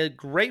Saturday. A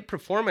great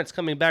performance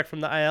coming back from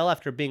the IL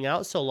after being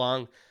out so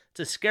long. It's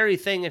a scary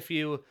thing if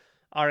you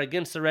are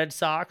against the Red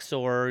Sox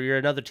or you're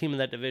another team in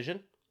that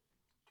division.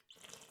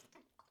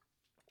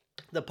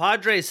 The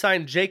Padres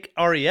signed Jake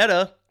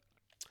Arrieta,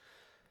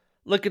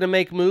 looking to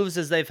make moves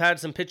as they've had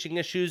some pitching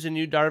issues and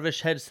Yu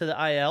Darvish heads to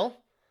the IL.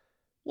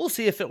 We'll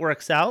see if it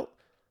works out.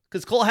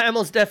 Because Cole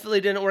Hamels definitely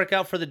didn't work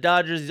out for the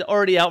Dodgers. He's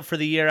already out for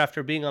the year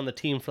after being on the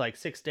team for like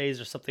 6 days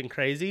or something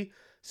crazy.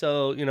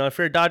 So, if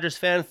you're a Dodgers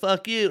fan,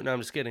 fuck you. No,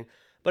 I'm just kidding.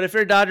 But if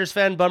you're a Dodgers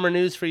fan, bummer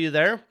news for you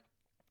there.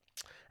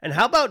 And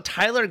how about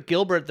Tyler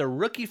Gilbert, the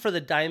rookie for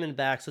the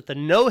Diamondbacks, with a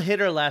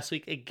no-hitter last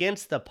week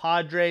against the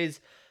Padres?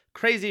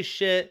 Crazy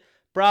shit.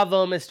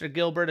 Bravo, Mr.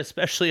 Gilbert,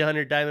 especially on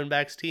your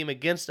Diamondbacks team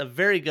against a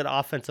very good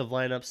offensive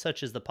lineup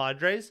such as the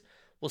Padres.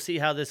 We'll see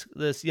how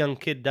this young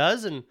kid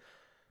does. And,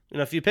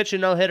 if you pitch a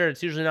no-hitter,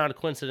 it's usually not a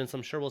coincidence.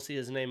 I'm sure we'll see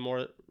his name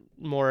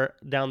more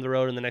down the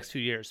road in the next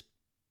few years.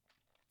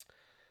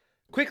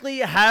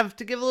 Quickly, I have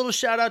to give a little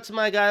shout out to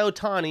my guy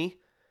Ohtani,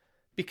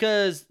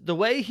 because the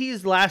way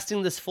he's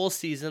lasting this full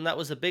season, that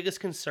was the biggest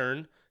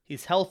concern.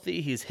 He's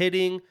healthy, he's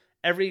hitting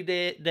every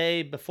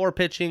day before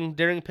pitching,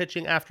 during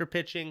pitching, after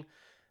pitching.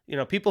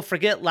 People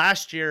forget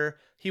last year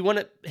he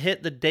wouldn't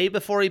hit the day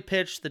before he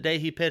pitched, the day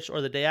he pitched,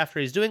 or the day after.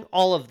 He's doing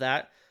all of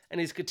that,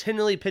 and he's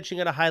continually pitching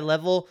at a high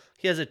level.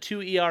 He has a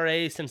 2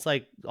 ERA since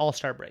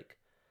All-Star break.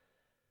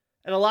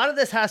 And a lot of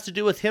this has to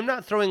do with him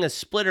not throwing a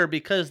splitter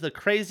because the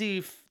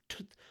crazy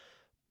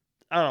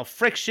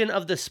friction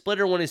of the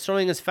splitter when he's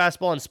throwing his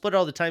fastball and splitter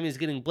all the time, he's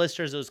getting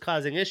blisters. It was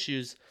causing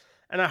issues.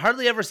 And I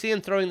hardly ever see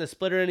him throwing the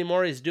splitter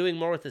anymore. He's doing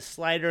more with his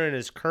slider and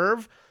his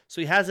curve.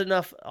 So he has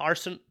enough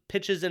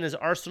pitches in his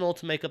arsenal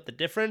to make up the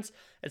difference.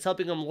 It's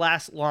helping him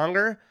last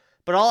longer.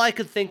 But all I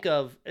could think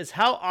of is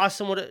how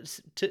awesome would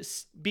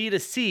it be to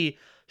see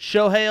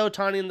Shohei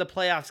Ohtani in the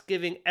playoffs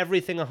giving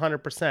everything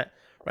 100%.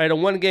 Right? A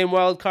one-game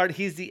wild card.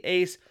 He's the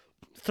ace.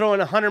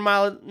 Throwing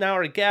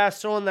 100-mile-an-hour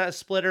gas, throwing that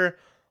splitter.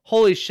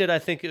 Holy shit, I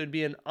think it would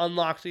be an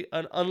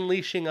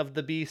unleashing of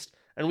the beast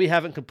And we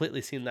haven't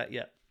completely seen that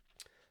yet.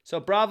 So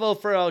bravo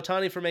for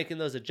Ohtani for making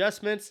those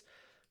adjustments.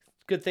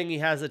 Good thing he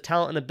has the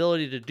talent and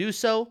ability to do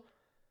so.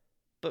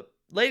 But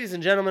ladies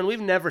and gentlemen,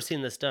 we've never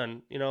seen this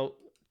done.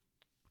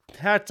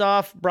 Hats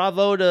off,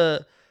 bravo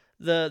to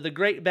the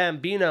great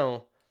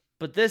Bambino.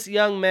 But this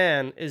young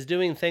man is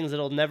doing things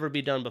that'll never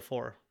be done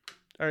before.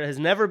 Or has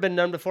never been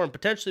done before and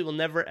potentially will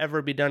never,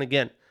 ever be done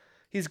again.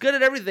 He's good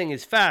at everything.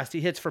 He's fast.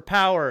 He hits for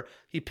power.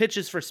 He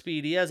pitches for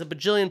speed. He has a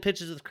bajillion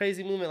pitches with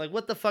crazy movement. Like,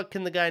 what the fuck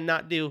can the guy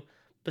not do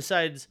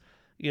besides,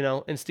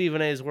 in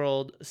Stephen A's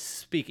world,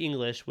 speak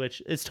English,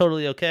 which is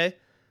totally okay.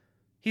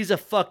 He's a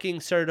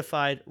fucking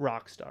certified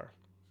rock star.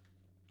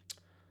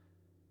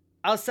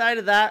 Outside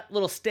of that,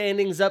 little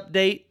standings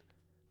update.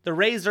 The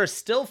Rays are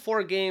still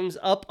 4 games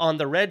up on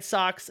the Red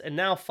Sox and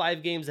now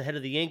 5 games ahead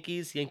of the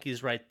Yankees.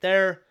 Yankees right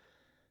there.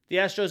 The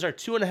Astros are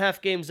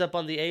 2.5 games up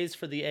on the A's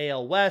for the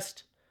AL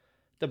West.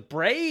 The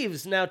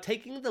Braves now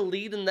taking the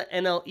lead in the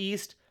NL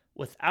East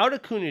without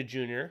Acuna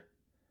Jr.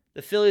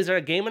 The Phillies are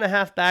 1.5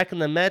 games back,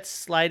 and the Mets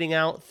sliding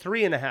out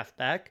 3.5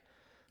 back.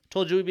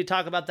 Told you we'd be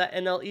talking about that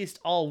NL East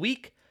all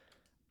week.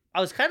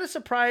 I was kind of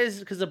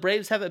surprised because the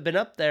Braves haven't been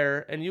up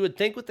there, and you would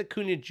think with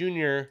Acuna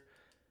Jr.,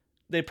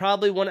 they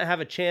probably wouldn't have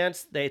a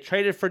chance. They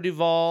traded for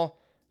Duvall.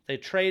 They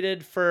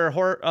traded for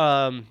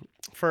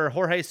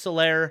Jorge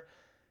Soler,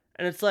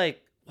 and it's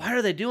like, why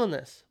are they doing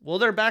this? Well,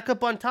 they're back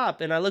up on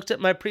top, and I looked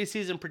at my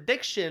preseason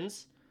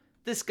predictions.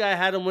 This guy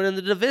had them winning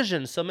the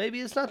division, so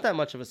maybe it's not that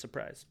much of a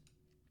surprise.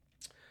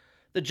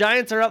 The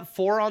Giants are up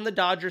 4 on the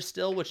Dodgers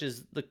still, which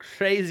is the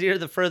crazier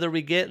the further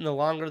we get and the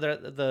longer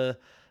the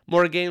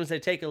more games they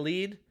take a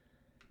lead.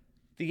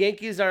 The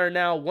Yankees are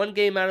now 1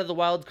 game out of the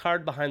wild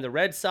card behind the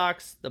Red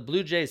Sox. The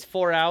Blue Jays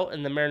 4 out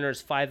and the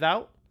Mariners 5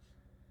 out.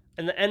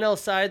 And the NL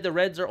side, the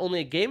Reds are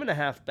only 1.5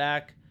 games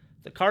back.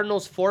 The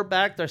Cardinals 4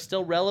 back, they're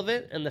still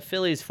relevant, and the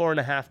Phillies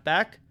 4.5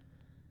 back.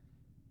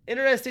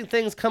 Interesting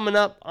things coming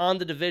up on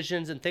the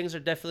divisions, and things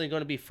are definitely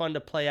going to be fun to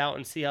play out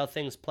and see how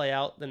things play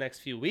out the next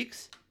few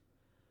weeks.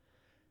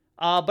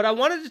 But I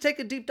wanted to take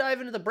a deep dive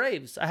into the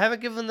Braves. I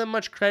haven't given them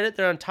much credit.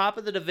 They're on top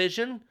of the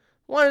division.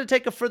 Wanted to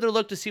take a further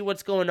look to see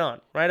what's going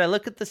on, right? I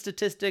look at the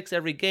statistics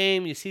every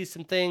game. You see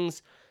some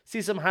things,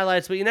 see some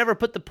highlights, but you never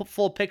put the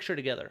full picture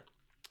together.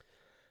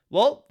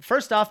 Well,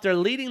 first off, they're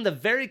leading the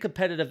very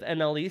competitive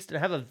NL East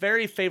and have a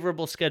very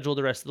favorable schedule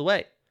the rest of the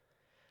way.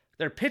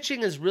 Their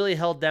pitching has really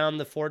held down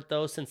the fort,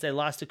 though, since they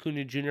lost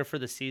Acuna Jr. for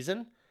the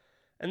season.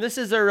 And this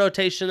is their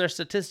rotation, their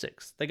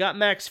statistics. They got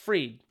Max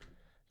Fried.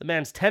 The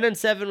man's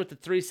 10-7 with a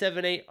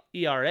 3.78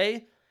 ERA.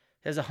 He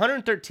has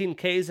 113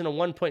 Ks and a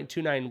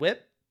 1.29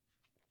 whip.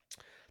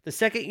 The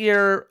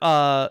second-year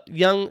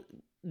young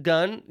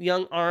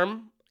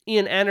arm,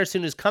 Ian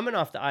Anderson, who's coming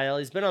off the IL,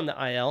 he's been on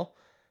the IL,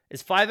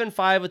 is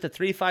 5-5 with a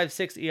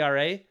 3.56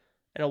 ERA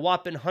and a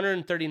whopping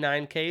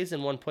 139 Ks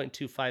and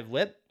 1.25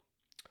 whip.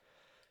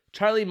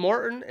 Charlie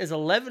Morton is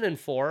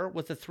 11-4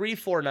 with a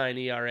 3.49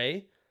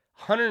 ERA,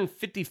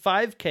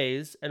 155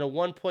 Ks and a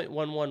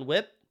 1.11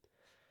 whip.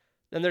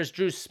 Then there's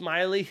Drew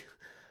Smyly.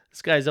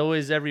 This guy's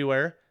always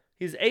everywhere.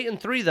 He's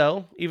 8-3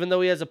 though, even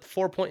though he has a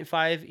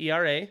 4.5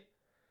 ERA.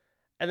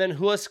 And then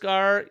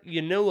Huascar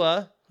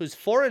Ynoa, who's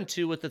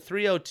 4-2 with a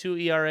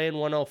 3.02 ERA and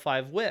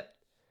 1.05 whip.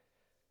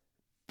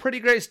 Pretty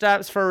great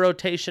stats for a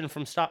rotation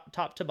from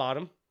top to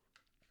bottom.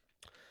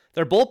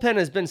 Their bullpen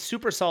has been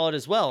super solid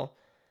as well.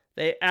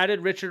 They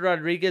added Richard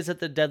Rodriguez at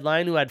the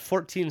deadline, who had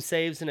 14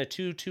 saves and a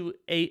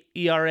 2.28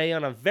 ERA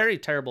on a very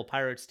terrible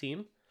Pirates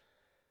team.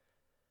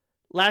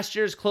 Last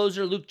year's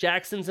closer, Luke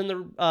Jackson's in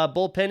the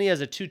bullpen. He has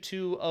a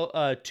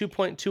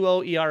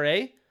 2.20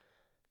 ERA.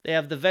 They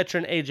have the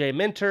veteran AJ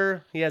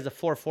Minter. He has a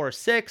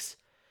 4.46.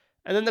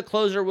 And then the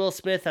closer, Will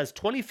Smith, has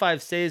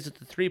 25 saves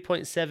with a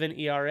 3.7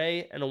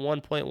 ERA and a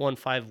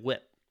 1.15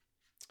 whip.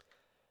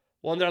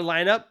 Well, in their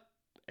lineup,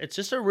 it's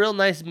just a real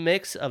nice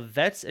mix of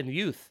vets and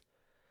youth.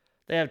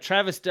 They have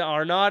Travis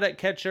d'Arnaud at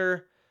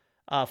catcher,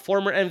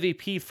 former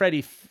MVP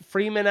Freddie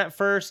Freeman at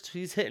first.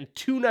 He's hitting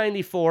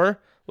 294,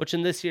 which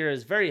in this year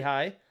is very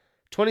high.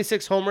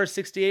 26 homers,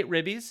 68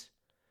 ribbies.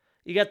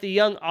 You got the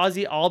young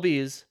Ozzy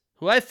Albies,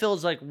 who I feel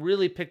is like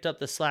really picked up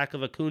the slack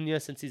of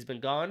Acuna since he's been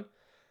gone.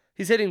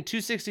 He's hitting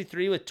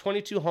 263 with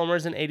 22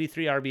 homers and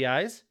 83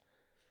 RBIs.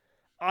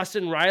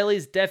 Austin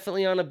Riley's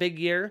definitely on a big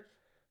year.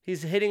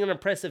 He's hitting an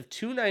impressive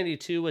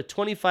 292 with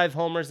 25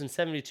 homers and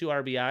 72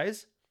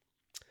 RBIs.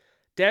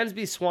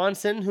 Dansby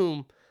Swanson,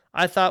 whom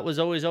I thought was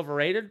always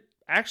overrated,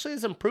 actually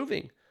is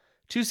improving.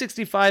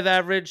 265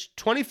 average,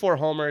 24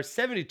 homers,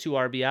 72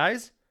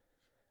 RBIs.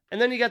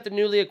 And then you got the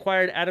newly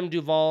acquired Adam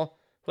Duvall,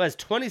 who has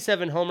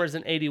 27 homers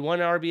and 81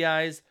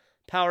 RBIs.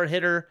 Power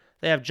hitter.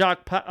 They have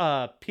Jock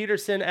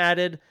Peterson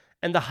added,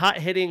 and the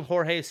hot-hitting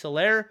Jorge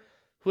Soler,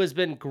 who has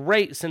been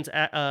great since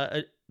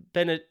the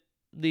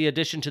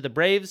addition to the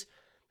Braves.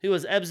 He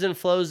was ebbs and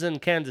flows in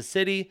Kansas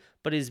City,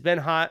 but he's been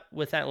hot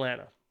with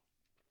Atlanta.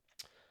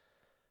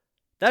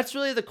 That's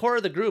really the core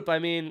of the group. I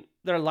mean,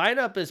 their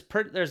lineup is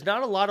there's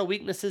not a lot of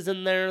weaknesses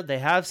in there. They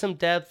have some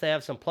depth. They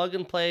have some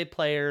plug-and-play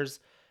players.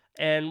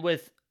 And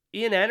with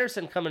Ian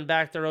Anderson coming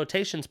back, their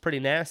rotation's pretty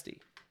nasty.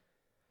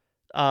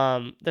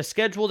 The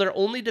schedule, their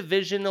only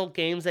divisional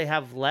games they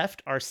have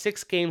left are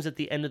 6 games at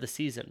the end of the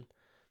season.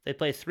 They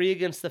play 3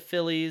 against the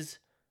Phillies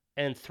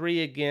and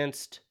 3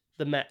 against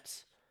the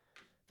Mets.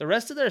 The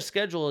rest of their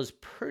schedule is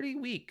pretty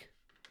weak.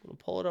 I'm going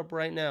to pull it up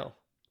right now.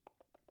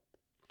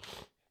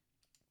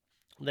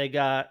 They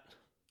got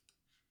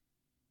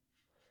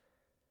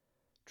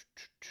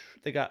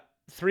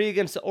 3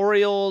 against the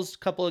Orioles, a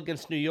couple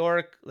against New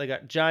York. They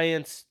got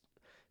Giants.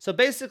 So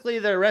basically,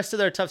 the rest of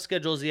their tough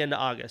schedule is the end of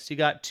August. You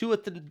got 2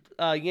 at the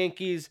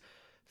Yankees,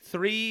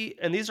 3,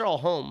 and these are all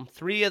home.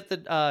 3 at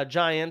the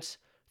Giants,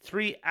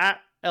 3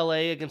 at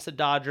LA against the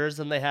Dodgers,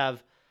 and they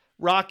have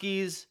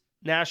Rockies,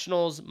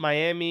 Nationals,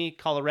 Miami,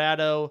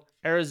 Colorado,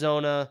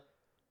 Arizona,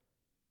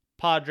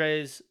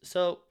 Padres.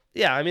 So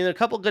yeah, I mean a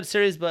couple good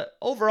series, but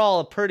overall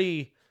a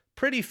pretty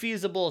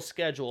feasible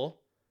schedule.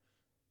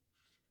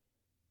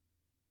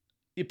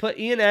 You put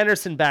Ian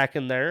Anderson back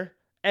in there.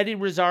 Eddie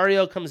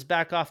Rosario comes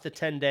back off the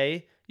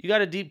 10-day. You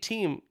got a deep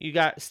team. You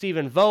got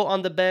Stephen Vogt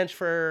on the bench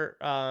for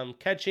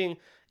catching.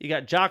 You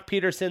got Jock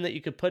Peterson that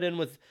you could put in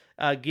with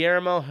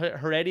Guillermo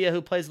Heredia,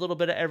 who plays a little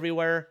bit of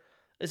everywhere.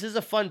 This is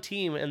a fun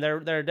team, and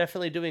they're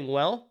definitely doing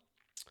well.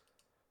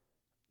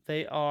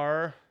 They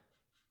are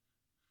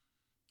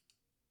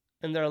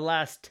in their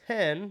last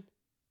 10,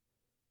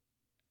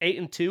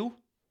 8-2,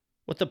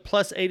 with a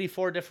plus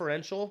 84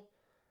 differential.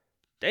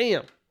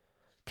 Damn.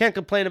 Can't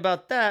complain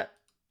about that.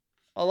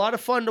 A lot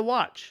of fun to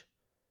watch.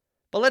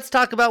 But let's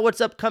talk about what's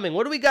upcoming.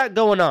 What do we got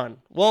going on?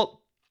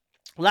 Well,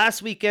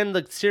 last weekend,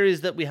 the series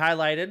that we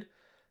highlighted,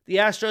 the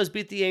Astros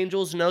beat the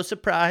Angels, no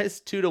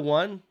surprise,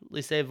 2-1. At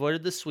least they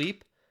avoided the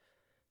sweep.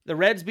 The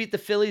Reds beat the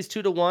Phillies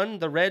 2-1.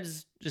 The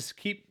Reds just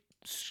keep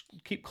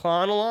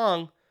clawing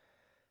along.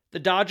 The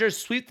Dodgers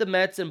sweep the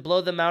Mets and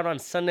blow them out on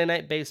Sunday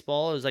Night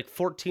Baseball. It was like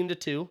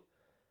 14-2.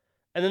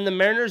 And then the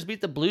Mariners beat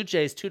the Blue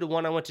Jays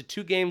 2-1. I went to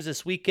 2 games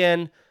this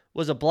weekend. It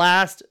was a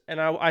blast,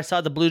 and I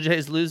saw the Blue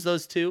Jays lose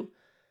those 2.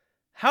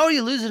 How are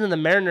you losing to the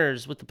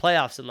Mariners with the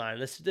playoffs in line?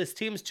 This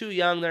team's too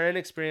young. They're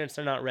inexperienced.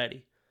 They're not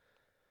ready.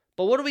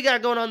 But what do we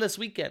got going on this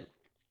weekend?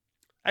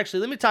 Actually,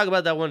 let me talk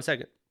about that 1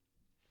 second.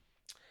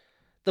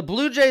 The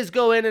Blue Jays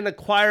go in and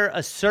acquire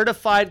a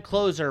certified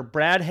closer,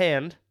 Brad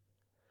Hand.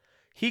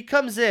 He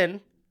comes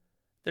in.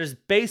 There's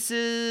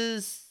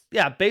bases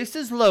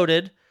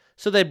loaded.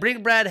 So they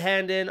bring Brad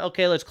Hand in.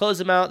 Okay, let's close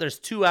him out. There's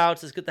 2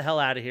 outs. Let's get the hell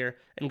out of here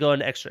and go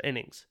into extra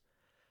innings.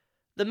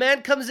 The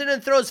man comes in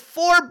and throws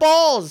 4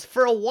 balls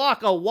for a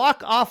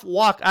walk-off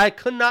walk. I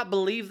could not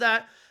believe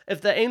that.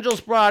 If the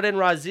Angels brought in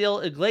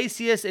Raziel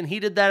Iglesias and he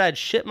did that, I'd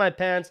shit my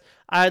pants.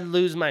 I'd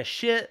lose my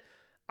shit.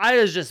 I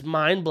was just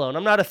mind blown.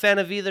 I'm not a fan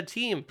of either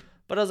team.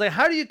 But I was like,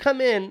 how do you come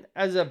in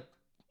as a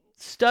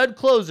stud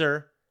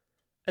closer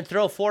and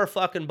throw 4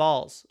 fucking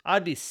balls?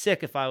 I'd be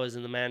sick if I was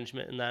in the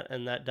management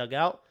in that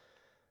dugout.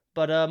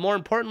 But more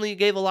importantly, you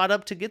gave a lot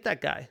up to get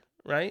that guy,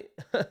 right?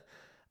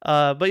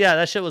 But yeah,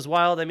 that shit was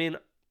wild. I mean,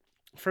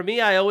 for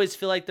me, I always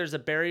feel like there's a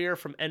barrier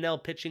from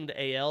NL pitching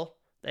to AL.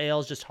 The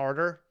AL is just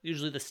harder.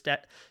 Usually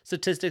the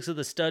statistics of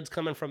the studs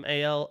coming from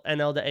NL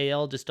to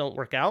AL just don't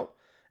work out.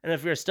 And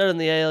if you're a stud in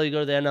the AL, you go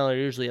to the NL,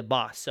 you're usually a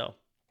boss. So,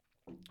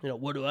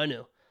 what do I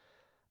know?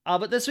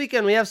 But this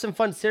weekend, we have some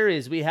fun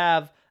series. We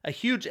have a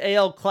huge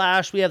AL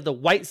clash. We have the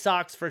White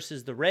Sox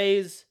versus the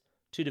Rays,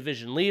 2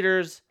 division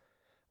leaders.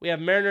 We have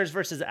Mariners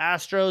versus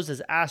Astros,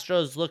 as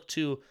Astros look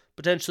to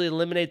potentially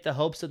eliminate the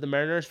hopes of the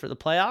Mariners for the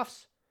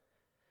playoffs.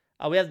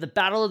 We have the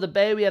Battle of the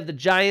Bay. We have the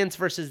Giants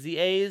versus the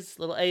A's,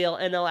 little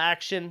AL-NL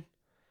action.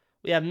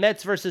 We have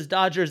Mets versus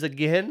Dodgers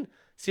again.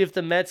 See if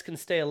the Mets can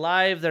stay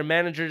alive. Their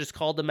manager just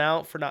called them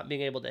out for not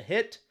being able to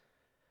hit.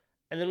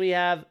 And then we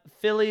have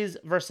Phillies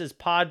versus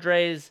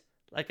Padres.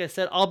 Like I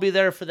said, I'll be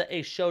there for the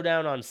Ace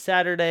Showdown on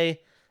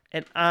Saturday,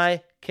 and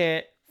I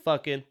can't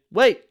fucking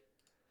wait.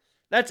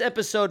 That's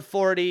episode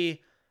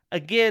 40.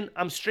 Again,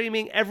 I'm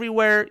streaming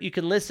everywhere. You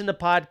can listen to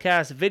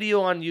podcasts,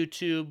 video on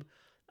YouTube,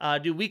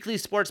 do weekly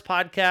sports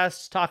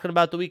podcasts, talking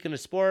about the weekend of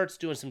sports,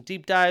 doing some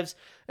deep dives.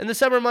 In the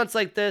summer months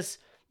like this,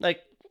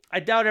 I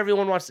doubt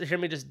everyone wants to hear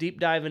me just deep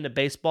dive into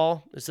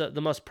baseball. It's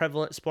the most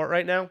prevalent sport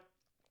right now.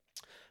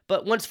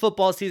 But once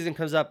football season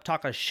comes up,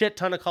 talk a shit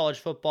ton of college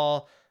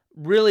football,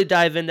 really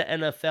dive into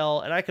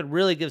NFL, and I could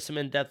really give some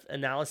in-depth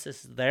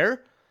analysis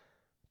there.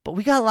 But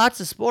we got lots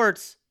of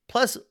sports.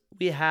 Plus,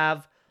 we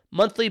have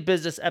monthly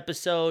business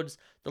episodes.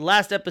 The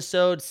last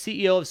episode,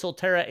 CEO of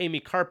Solterra, Amy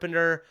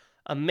Carpenter.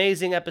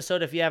 Amazing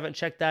episode if you haven't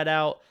checked that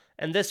out.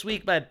 And this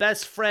week, my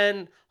best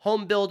friend,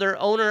 home builder,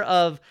 owner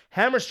of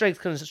Hammer Strength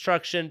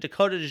Construction,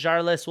 Dakota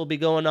DeJarlis, will be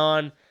going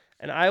on.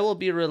 And I will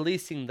be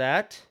releasing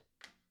that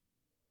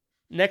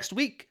next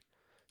week.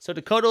 So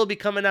Dakota will be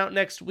coming out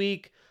next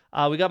week.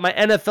 We got my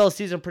NFL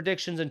season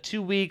predictions in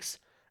 2 weeks.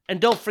 And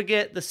don't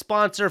forget the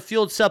sponsor,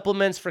 Fueled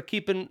Supplements, for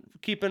keeping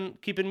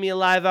me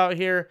alive out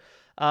here.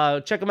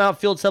 Check them out,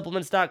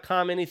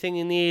 fueledsupplements.com. Anything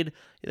you need.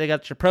 They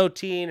got your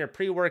protein or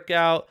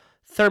pre-workout,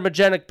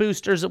 thermogenic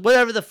boosters,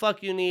 whatever the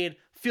fuck you need.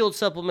 Fueled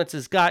Supplements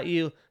has got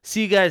you.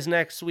 See you guys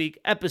next week,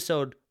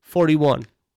 episode 41.